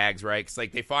 like, the gags, right? Because,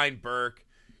 like, they find Burke.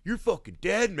 You're fucking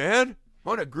dead, man. I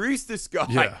want to grease this guy.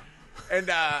 Yeah. And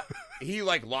he,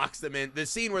 like, locks them in. The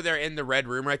scene where they're in the red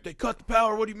room, right? They cut the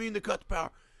power. What do you mean they cut the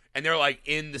power? And they're, like,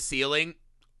 in the ceiling.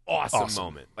 Awesome.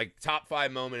 Moment. Like, top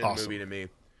 5 moment in the movie to me.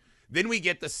 Then we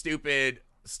get the stupid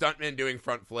stuntman doing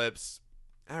front flips.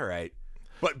 All right.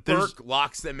 But Burke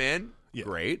locks them in. Yeah.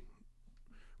 Great.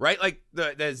 Right? Like,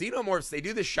 the xenomorphs, they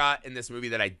do the shot in this movie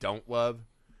that I don't love,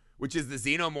 which is the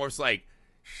xenomorphs, like,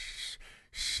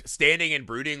 standing and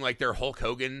brooding like they're Hulk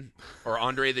Hogan or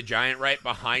Andre the Giant right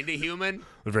behind a human.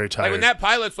 They're very tired. Like when that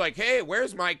pilot's like, hey,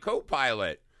 where's my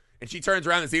co-pilot? And she turns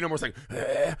around and Xenomorph's like,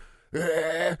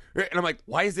 and I'm like,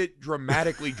 why is it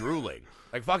dramatically drooling?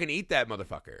 Like, fucking eat that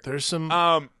motherfucker. There's some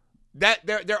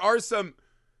there are some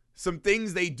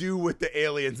things they do with the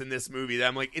aliens in this movie that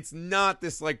I'm like, it's not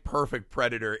this like perfect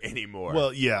Predator anymore.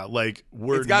 Well, yeah, like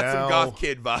it's got some goth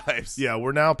kid vibes. Yeah,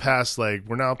 we're now past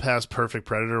perfect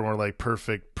Predator. And we're like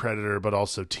perfect Predator, but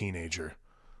also teenager.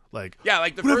 Like, yeah,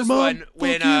 like the first one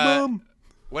when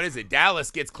what is it?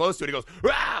 Dallas gets close to it. He goes,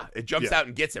 ah! It jumps out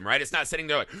and gets him. Right? It's not sitting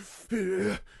there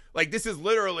like this is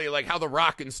literally like how The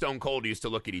Rock and Stone Cold used to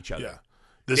look at each other. Yeah.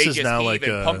 They is now like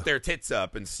pump their tits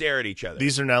up and stare at each other.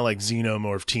 These are now like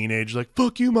xenomorph teenagers. Like,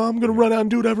 fuck you, mom. I'm gonna run out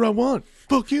and do whatever I want.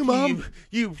 Fuck you, mom.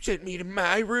 You sent me to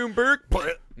my room, Burke.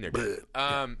 Xenomorphs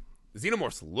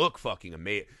look fucking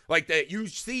amazing. Like that, you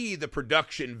see the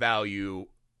production value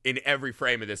in every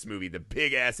frame of this movie. The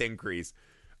big ass increase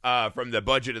from the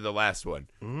budget of the last one.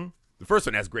 Mm-hmm. The first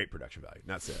one has great production value.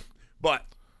 Not sad, but.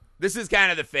 This is kind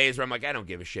of the phase where I'm like, I don't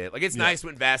give a shit. Like, it's nice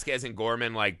when Vasquez and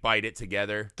Gorman, like, bite it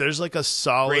together. There's, like, a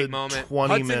solid great moment.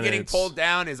 20 Hudson minutes. getting pulled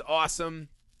down is awesome.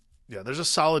 Yeah, there's a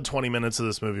solid 20 minutes of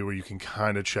this movie where you can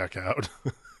kind of check out.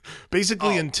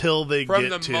 Basically, until they from get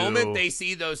the to... moment they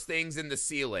see those things in the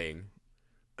ceiling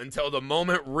until the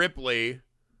moment Ripley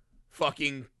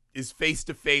fucking is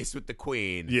face-to-face with the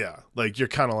Queen. Yeah, like, you're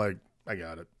kind of like, I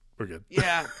got it. We're good.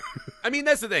 Yeah. I mean,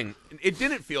 that's the thing. It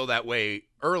didn't feel that way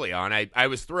early on. I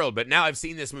was thrilled, but now I've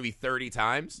seen this movie 30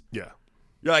 times. Yeah.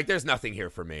 You're like, there's nothing here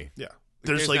for me. Yeah.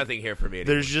 There's like, nothing here for me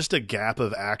anymore. There's just a gap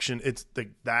of action. That's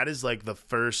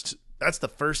the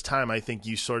first time I think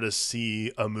you sort of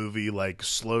see a movie like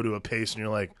slow to a pace and you're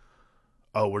like,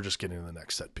 oh, we're just getting to the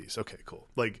next set piece. Okay, cool.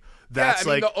 Like that's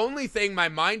the only thing my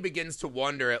mind begins to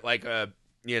wonder at like a,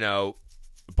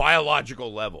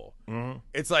 biological level. Mm-hmm.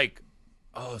 It's like,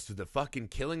 oh, so the fucking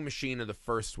killing machine of the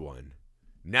first one,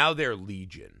 now they're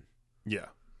Legion. Yeah.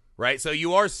 Right? So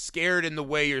you are scared in the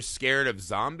way you're scared of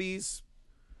zombies,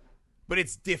 but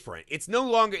it's different. It's no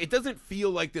longer, it doesn't feel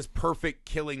like this perfect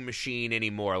killing machine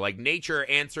anymore. Like nature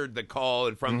answered the call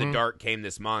and from the dark came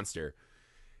this monster.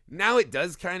 Now it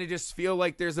does kind of just feel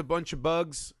like there's a bunch of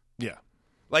bugs. Yeah.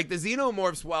 Like the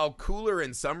xenomorphs, while cooler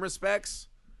in some respects,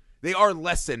 they are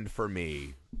lessened for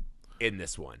me in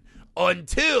this one.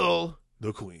 Until...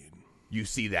 the Queen. You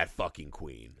see that fucking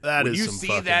Queen. That when is you some see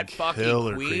fucking that fucking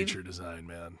killer Queen, creature design,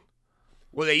 man.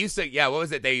 Well, they used to, what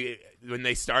was it? When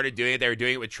they started doing it, they were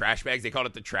doing it with trash bags. They called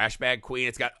it the trash bag Queen.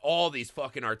 It's got all these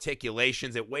fucking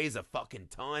articulations. It weighs a fucking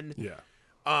ton. Yeah.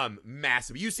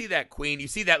 Massive. You see that Queen, you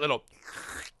see that little,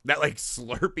 that like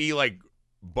slurpy like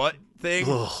butt thing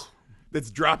that's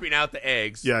dropping out the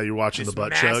eggs. Yeah, you're watching the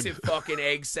butt chug. Massive fucking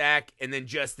egg sack, and then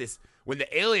just this. When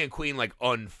the alien queen like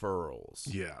unfurls.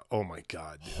 Yeah. Oh my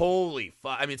God. Dude. Holy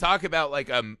fuck. I mean, talk about like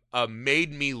a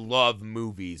made me love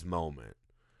movies moment.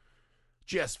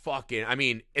 just fucking, I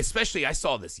mean, especially I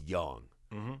saw this young.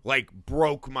 Mm-hmm. Like,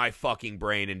 broke my fucking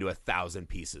brain into 1,000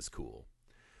 pieces cool.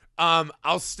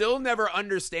 I'll still never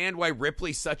understand why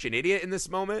Ripley's such an idiot in this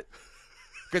moment.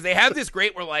 Because they have this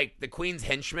great where, like, the Queen's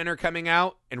henchmen are coming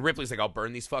out, and Ripley's like, I'll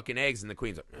burn these fucking eggs, and the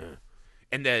Queen's like, ugh.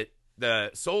 And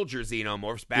the soldier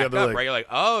xenomorphs back up, like, right? You're like,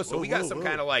 oh, so whoa, we got whoa, some whoa.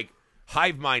 kind of, like,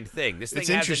 hive mind thing. This thing It's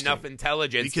has interesting enough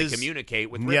intelligence to because, communicate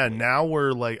with Ripley. Yeah, now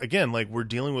we're like, again, like we're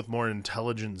dealing with more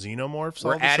intelligent xenomorphs.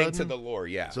 We're all of a adding to sudden. the lore,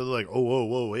 yeah. So they're like, oh, whoa,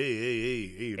 whoa,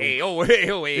 hey, Hey, oh, hey,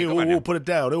 oh, hey, hey, come whoa, on whoa, now. put it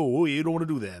down. Oh, you don't want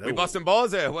to do that. We Oh. bust some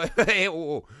balls there. Hey,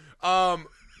 oh, oh.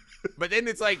 But then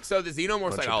it's like, so the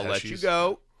xenomorph's Bunch like, of I'll let you Pesci's.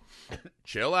 go.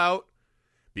 Chill out.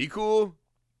 Be cool.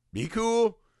 Be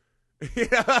cool. You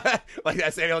know, like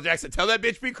that Samuel L. Jackson, tell that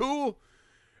bitch be cool.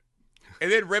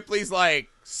 And then Ripley's like,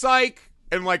 psych,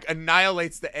 and like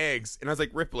annihilates the eggs. And I was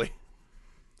like, Ripley,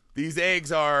 these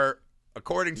eggs are,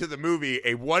 according to the movie,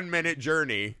 a 1-minute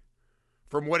journey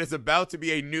from what is about to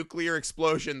be a nuclear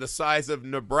explosion the size of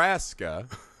Nebraska.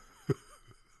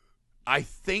 I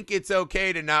think it's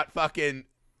okay to not fucking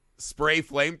spray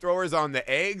flamethrowers on the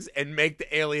eggs and make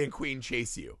the alien queen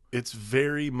chase you. It's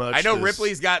very much. I know this-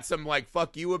 Ripley's got some like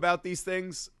fuck you about these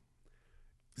things.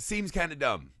 Seems kind of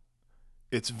dumb.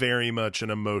 It's very much an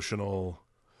emotional.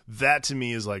 That to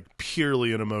me is like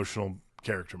purely an emotional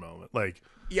character moment. Like,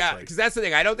 Yeah, like- because that's the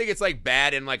thing. I don't think it's like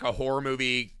bad in like a horror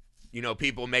movie. You know,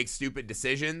 people make stupid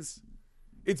decisions.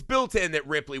 It's built in that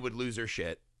Ripley would lose her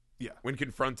shit yeah, when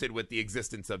confronted with the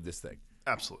existence of this thing.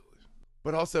 absolutely.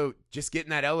 But also, just get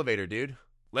in that elevator, dude.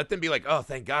 Let them be like, oh,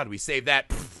 thank God we saved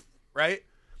that, right?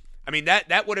 I mean,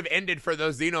 that would have ended for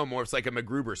those xenomorphs like a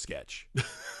MacGruber sketch.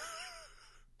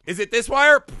 Is it this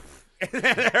wire? And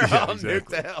then they're Yeah, all exactly. nuked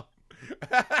to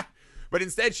hell. But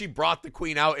instead, she brought the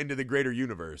queen out into the greater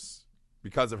universe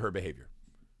because of her behavior.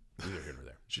 Neither here nor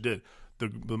there. She did.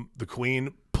 The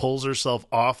queen pulls herself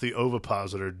off the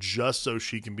ovipositor just so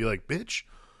she can be like, bitch,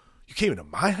 you came into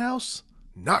my house?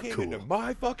 Not Came cool. into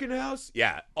my fucking house.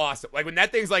 Yeah, awesome. Like when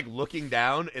that thing's like looking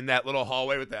down in that little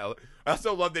hallway with the. I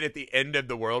also love that at the end of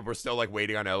the world we're still like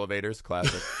waiting on elevators.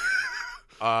 Classic.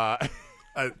 But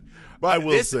I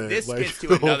will this, say, this like, gets to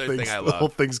the whole another thing thing's- I The whole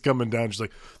love. thing's coming down. She's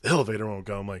like, the elevator won't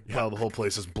go. I'm like, well, the whole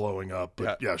place is blowing up.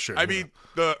 But yeah, sure. I you mean,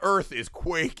 the earth is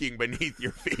quaking beneath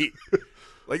your feet.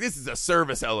 Like this is a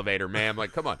service elevator, ma'am.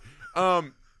 Like, come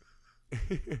on.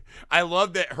 I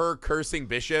love that her cursing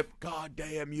Bishop. God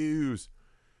damn yous.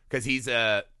 Because he's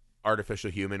a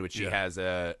artificial human, which she Yeah. has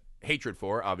a hatred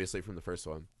for, obviously, from the first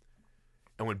one.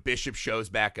 And when Bishop shows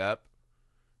back up,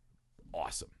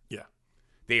 awesome. yeah.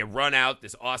 They run out,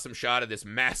 this awesome shot of this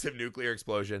massive nuclear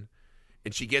explosion.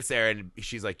 And she gets there, and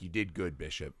she's like, you did good,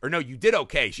 Bishop. Or no, you did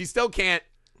okay. She still can't,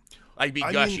 like, be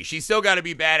I gushy. mean- She's still got to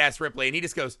be badass Ripley. And he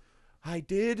just goes, I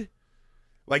did?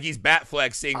 Like he's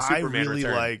Batfleck seeing I Superman really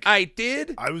return. like- I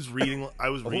did? I was reading Love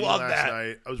last that.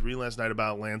 night. I was reading last night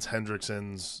about Lance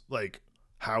Hendrickson's, like,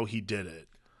 how he did it.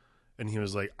 And he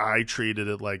was like, I treated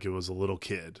it like it was a little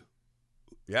kid.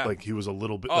 Yeah. Like he was a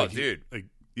little bit. Oh, like, dude. Like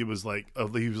it was like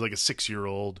he was like a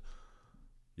 6-year-old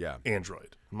yeah.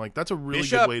 android. I'm like, that's a really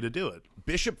Bishop- good way to do it.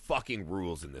 Bishop fucking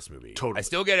rules in this movie. Totally. I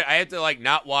still get it. I have to like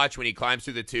not watch when he climbs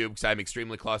through the tube because I'm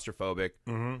extremely claustrophobic.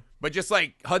 Mm-hmm. But just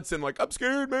like Hudson, like, I'm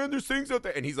scared, man. There's things out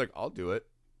there. And he's like, I'll do it.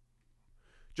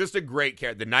 Just a great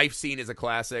character. The knife scene is a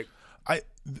classic. But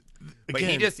But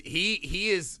he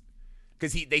is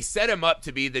because they set him up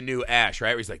to be the new Ash, right?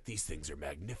 Where he's like, these things are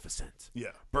magnificent.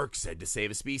 yeah. Burke said to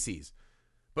save a species.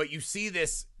 But you see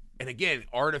this, and again,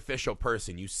 artificial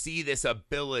person. You see this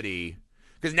ability.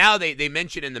 Because now they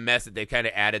mention in the mess that they kind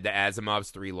of added the Asimov's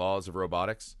 3 laws of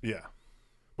robotics. Yeah.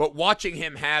 But watching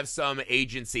him have some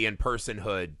agency and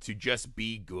personhood to just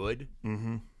be good,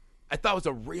 I thought was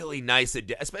a really nice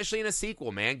addition, especially in a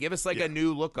sequel, man. Give us like a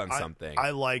new look on something. I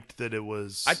liked that it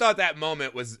was. I thought that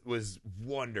moment was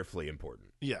wonderfully important.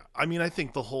 Yeah. I mean, I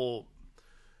think the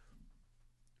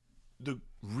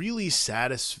really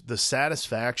the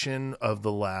satisfaction of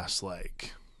the last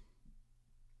like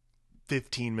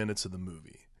 15 minutes of the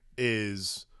movie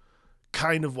is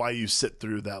kind of why you sit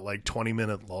through that like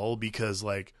 20-minute lull, because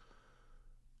like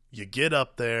you get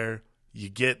up there, you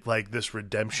get like this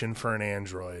redemption for an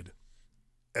android,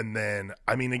 and then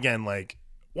I mean again, like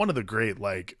one of the great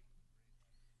like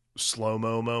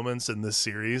slow-mo moments in this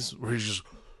series where he's just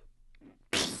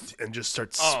and just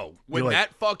starts When you're like,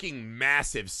 that fucking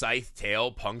massive scythe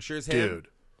tail punctures him, dude,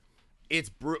 it's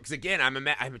Brooks again.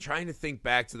 I'm trying to think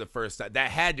back to the first time. That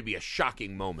had to be a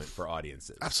shocking moment for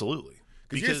audiences. absolutely.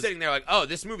 Because you're sitting there like, oh,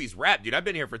 this movie's wrapped, dude. I've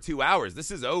been here for 2 hours. This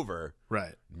is over.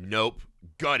 Right. Nope.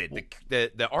 Gutted.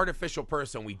 The artificial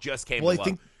person we just came Well, to I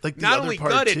think like the not other only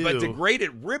part gutted, too, but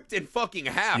degraded, ripped in fucking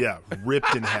half. Yeah,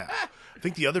 ripped in half. I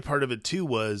think the other part of it too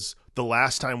was the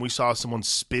last time we saw someone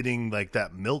spitting like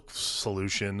that milk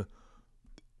solution,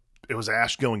 it was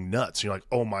Ash going nuts. You're like,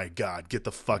 oh my God, get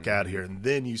the fuck out of here. And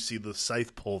then you see the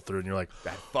scythe pull through and you're like,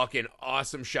 that fucking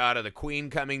awesome shot of the Queen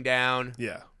coming down.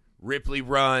 yeah. Ripley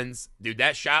runs. Dude,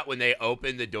 that shot when they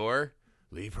open the door,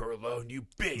 leave her alone, you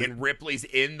bitch. And Ripley's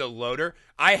in the loader.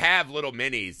 I have little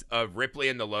minis of Ripley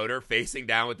in the loader facing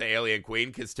down with the alien queen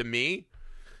because to me,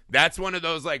 that's one of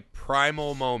those like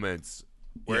primal moments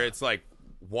where it's like,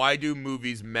 why do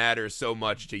movies matter so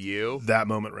much to you? That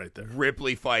moment right there.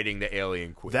 Ripley fighting the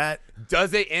alien queen. That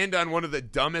Does it end on one of the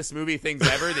dumbest movie things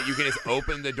ever that you can just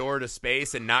open the door to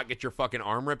space and not get your fucking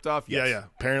arm ripped off? Yes. Yeah.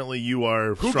 Apparently you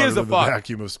are Who stronger gives a than the fuck?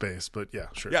 vacuum of space, but yeah,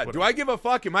 sure. Yeah, whatever. do I give a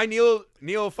fuck? Am I Neil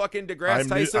fucking deGrasse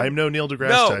Tyson? I'm no Neil deGrasse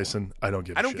No. Tyson. I don't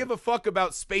give a shit. give a fuck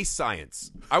about space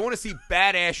science. I want to see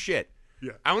badass shit.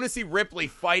 Yeah. I want to see Ripley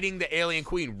fighting the alien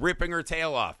queen, ripping her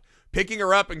tail off, picking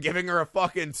her up and giving her a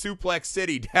fucking suplex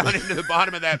city down into the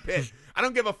bottom of that pit. I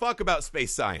don't give a fuck about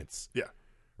space science. Yeah.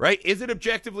 Right? Is it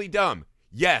objectively dumb?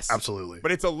 Yes. Absolutely.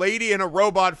 But it's a lady and a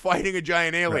robot fighting a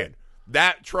giant alien. Right.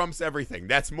 That trumps everything.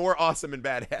 That's more awesome and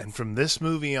badass. And from this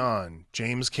movie on,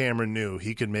 James Cameron knew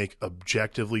he could make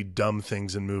objectively dumb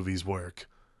things in movies work.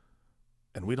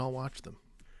 And we'd all watch them.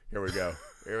 Here we go.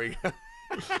 Here we go.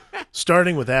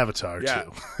 Starting with Avatar, Yeah.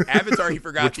 too. Avatar, he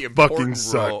forgot Which the fucking important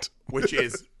role, sucked. which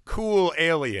is cool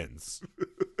aliens.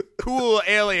 Cool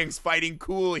aliens fighting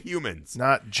cool humans.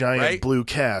 Not giant Right? blue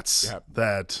cats Yep.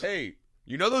 that... Hey,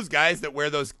 you know those guys that wear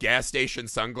those gas station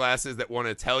sunglasses that want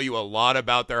to tell you a lot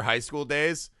about their high school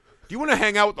days? Do you want to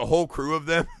hang out with the whole crew of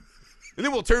them? And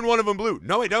then we'll turn one of them blue.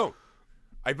 No, I don't.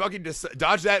 I fucking just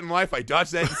dodge that in life. I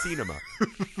dodge that in cinema.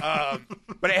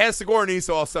 But it has Sigourney,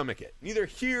 so I'll stomach it. Neither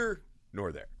here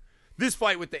nor there. This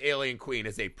fight with the alien queen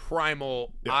is a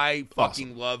primal, I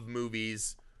fucking love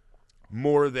movies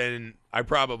more than I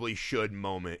probably should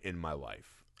moment in my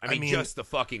life. I mean just the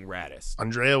fucking raddest.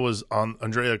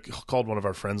 Andrea called one of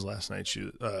our friends last night.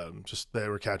 They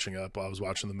were catching up while I was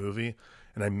watching the movie,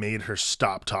 and I made her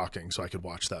stop talking so I could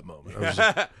watch that moment.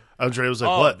 Andrea was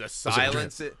like, "What?" The I was like,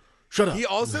 silence. "Andrea, shut up." He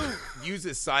also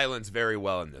uses silence very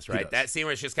well in this, right? does. That scene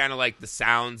where it's just kind of like the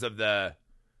sounds of the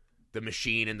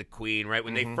machine and the queen, right?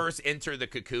 When they first enter the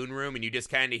cocoon room and you just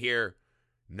kind of hear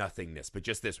nothingness, but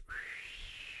just this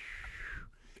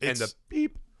and the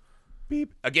beep,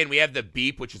 beep. Again, we have the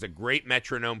beep, which is a great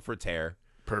metronome for tear.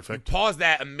 Perfect. Pause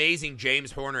that amazing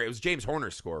James Horner. It was James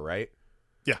Horner's score, right?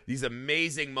 Yeah. These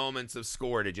amazing moments of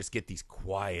score to just get these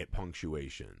quiet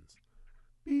punctuations.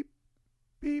 Beep,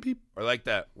 beep, beep. Or like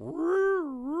that,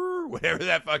 whatever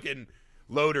that fucking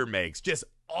loader makes. Just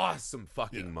awesome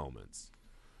fucking moments.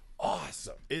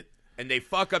 Awesome. And they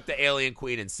fuck up the alien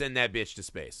queen and send that bitch to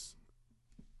space.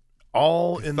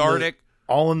 All Cathartic,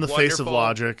 in the face of wonderful.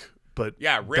 logic, but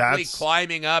Yeah, Ripley that's-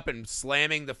 climbing up and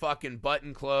slamming the fucking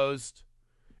button closed.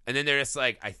 And then they're just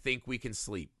like, I think we can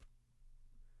sleep.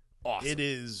 Awesome. It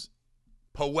is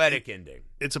Poetic ending.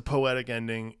 It's a poetic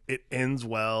ending. It ends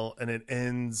well, and it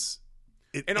ends.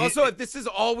 And also, if this is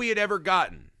all we had ever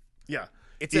gotten, yeah,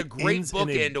 it's a it great ends in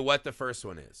bookend to what the first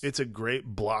one is. It's a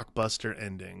great blockbuster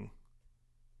ending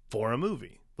for a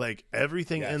movie. Like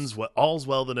everything ends well. All's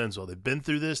well that ends well. They've been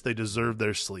through this. They deserve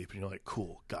their sleep. And you're like,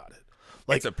 cool, got it.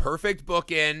 Like it's a perfect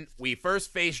bookend. We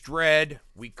first faced dread.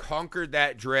 We conquered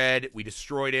that dread. We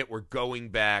destroyed it. We're going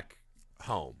back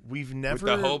home. We've never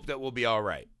with the hope that we'll be all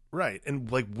right. Right. And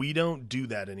like we don't do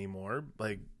that anymore.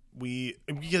 Like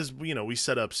because we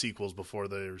set up sequels before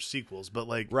there's sequels, but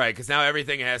like right, because now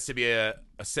everything has to be a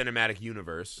cinematic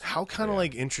universe. How kind of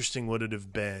like interesting would it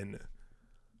have been?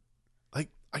 Like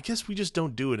I guess we just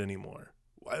don't do it anymore.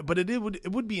 But it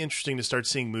would be interesting to start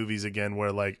seeing movies again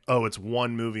where like, oh, it's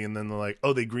one movie and then they're like,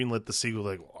 oh, they greenlit the sequel.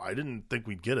 Like, well, I didn't think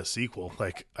we'd get a sequel.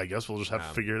 Like, I guess we'll just have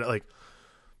to figure it out. Like,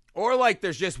 or like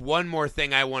there's just one more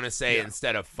thing I want to say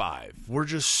instead of 5. We're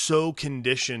just so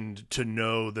conditioned to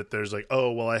know that there's like,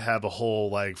 oh, well, I have a whole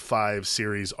like 5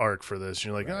 series arc for this. And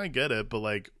you're like, oh, I get it. But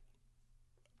like,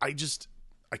 I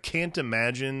can't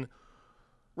imagine.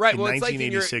 Right, in well, it's like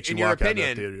in your walk out of that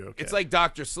opinion, theater, okay. it's like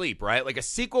Dr. Sleep, right? Like a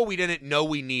sequel we didn't know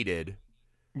we needed,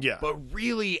 yeah, but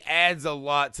really adds a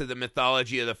lot to the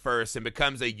mythology of the first and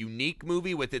becomes a unique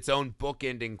movie with its own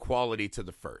bookending quality to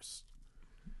the first.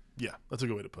 Yeah, that's a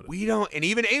good way to put it. We don't, and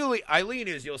even Eileen,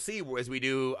 as you'll see as we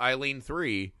do Eileen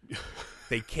 3,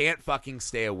 they can't fucking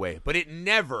stay away. But it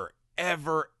never,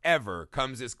 ever, ever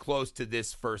comes as close to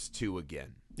this first 2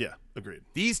 again. Yeah, agreed.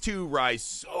 These two rise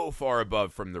so far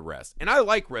above from the rest. And I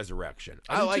like Resurrection.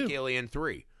 I like too. Alien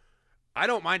 3. I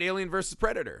don't mind Alien versus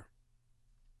Predator.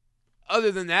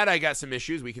 Other than that, I got some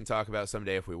issues we can talk about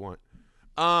someday if we want.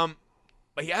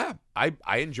 But yeah,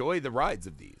 I enjoy the rides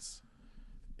of these.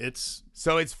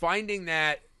 So it's finding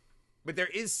that, but there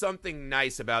is something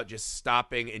nice about just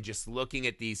stopping and just looking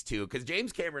at these two, because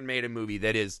James Cameron made a movie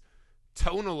that is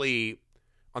tonally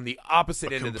on the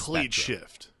opposite end of the spectrum. Complete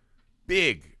shift.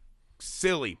 Big,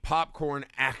 silly, popcorn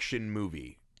action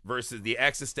movie versus the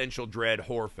existential dread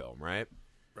horror film, right?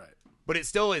 Right. But it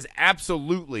still is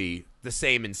absolutely the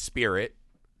same in spirit,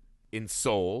 in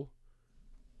soul,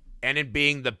 and in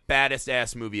being the baddest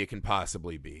ass movie it can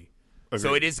possibly be. Agreed.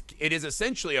 So it is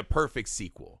essentially a perfect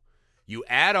sequel. You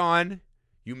add on,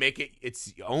 you make it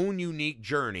its own unique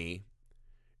journey,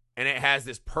 and it has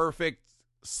this perfect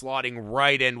slotting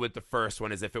right in with the first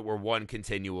one as if it were one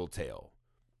continual tale.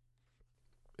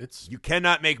 You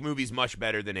cannot make movies much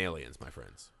better than Aliens, my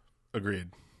friends. Agreed.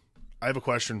 I have a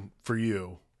question for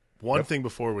you. One thing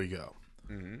before we go.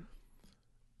 Mm-hmm.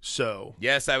 So,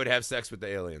 yes, I would have sex with the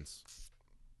aliens.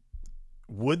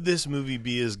 Would this movie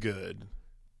be as good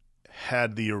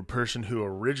had the person who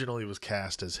originally was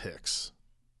cast as Hicks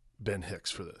been Hicks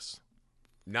for this?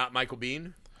 Not Michael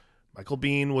Biehn? Michael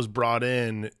Biehn was brought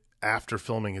in after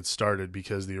filming had started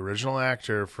because the original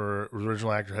actor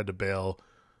had to bail,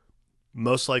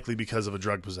 most likely because of a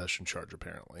drug possession charge,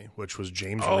 apparently, which was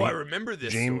James. I remember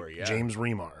this story. Yeah. James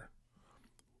Remar.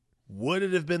 Would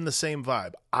it have been the same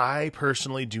vibe? I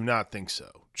personally do not think so.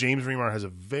 James Remar has a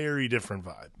very different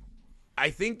vibe. I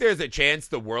think there's a chance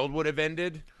the world would have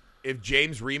ended if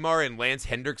James Remar and Lance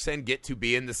Henriksen get to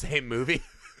be in the same movie.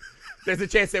 There's a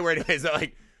chance they were. So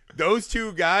like those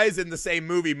two guys in the same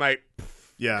movie might.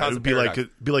 Yeah, it would be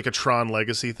like a Tron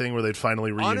Legacy thing where they'd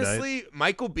finally reunite. Honestly,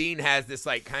 Michael Biehn has this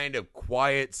like kind of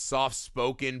quiet,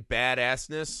 soft-spoken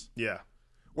badassness. Yeah,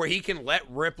 where he can let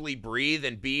Ripley breathe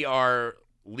and be our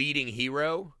leading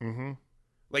hero. Mm-hmm.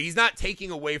 Like he's not taking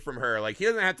away from her. Like he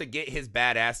doesn't have to get his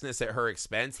badassness at her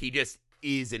expense. He just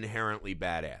is inherently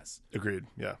badass. Agreed.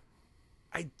 Yeah,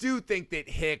 I do think that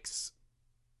Hicks,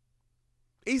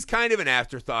 he's kind of an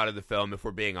afterthought of the film, if we're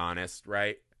being honest,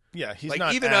 right? Yeah, he's like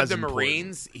not even as of the important.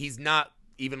 Marines, he's not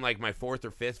even like my fourth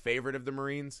or fifth favorite of the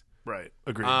Marines. Right.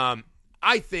 Agreed.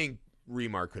 I think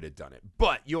Remar could have done it,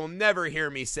 but you'll never hear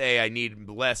me say I need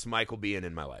less Michael Biehn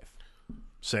in my life.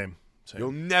 Same.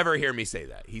 You'll never hear me say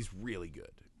that. He's really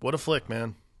good. What a flick,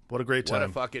 man. What a great time. What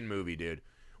a fucking movie, dude.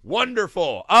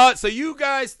 Wonderful. So you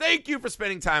guys, thank you for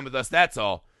spending time with us. That's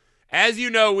all. As you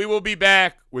know, we will be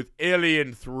back with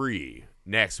Alien 3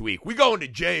 next week. We going to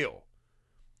jail.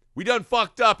 We done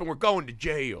fucked up and we're going to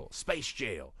jail. Space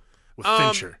jail. With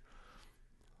Fincher.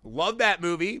 Love that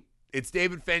movie. It's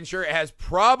David Fincher. It has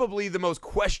probably the most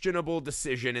questionable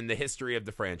decision in the history of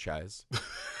the franchise.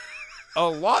 A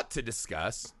lot to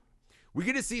discuss. We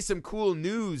get to see some cool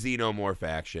new Xenomorph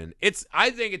action. I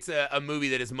think it's a movie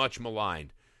that is much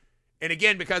maligned. And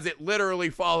again, because it literally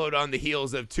followed on the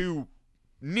heels of two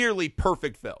nearly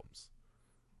perfect films.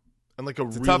 And like a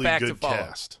really good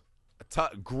cast.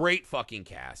 Great fucking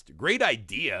cast. Great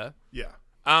idea. Yeah.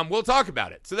 We'll talk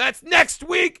about it. So that's next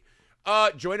week.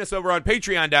 Join us over on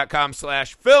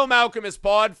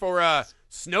patreon.com/FilmAlchemistPod for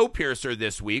Snowpiercer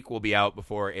this week. We'll be out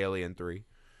before Alien 3.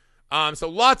 So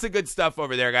lots of good stuff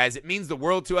over there, guys. It means the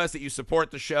world to us that you support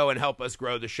the show and help us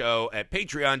grow the show at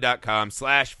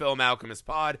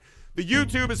patreon.com/FilmAlchemistPod. The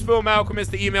YouTube is Film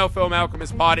Alchemist. The email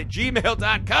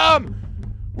filmalchemistpod@gmail.com.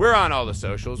 We're on all the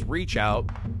socials. Reach out.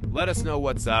 Let us know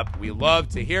what's up. We love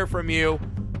to hear from you.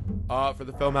 For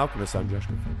the Film Alchemist, I'm Josh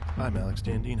Griffin. I'm Alex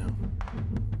Dandino.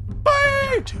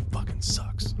 Bye! Dude fucking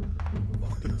sucks.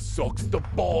 Fucking sucks the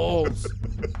balls.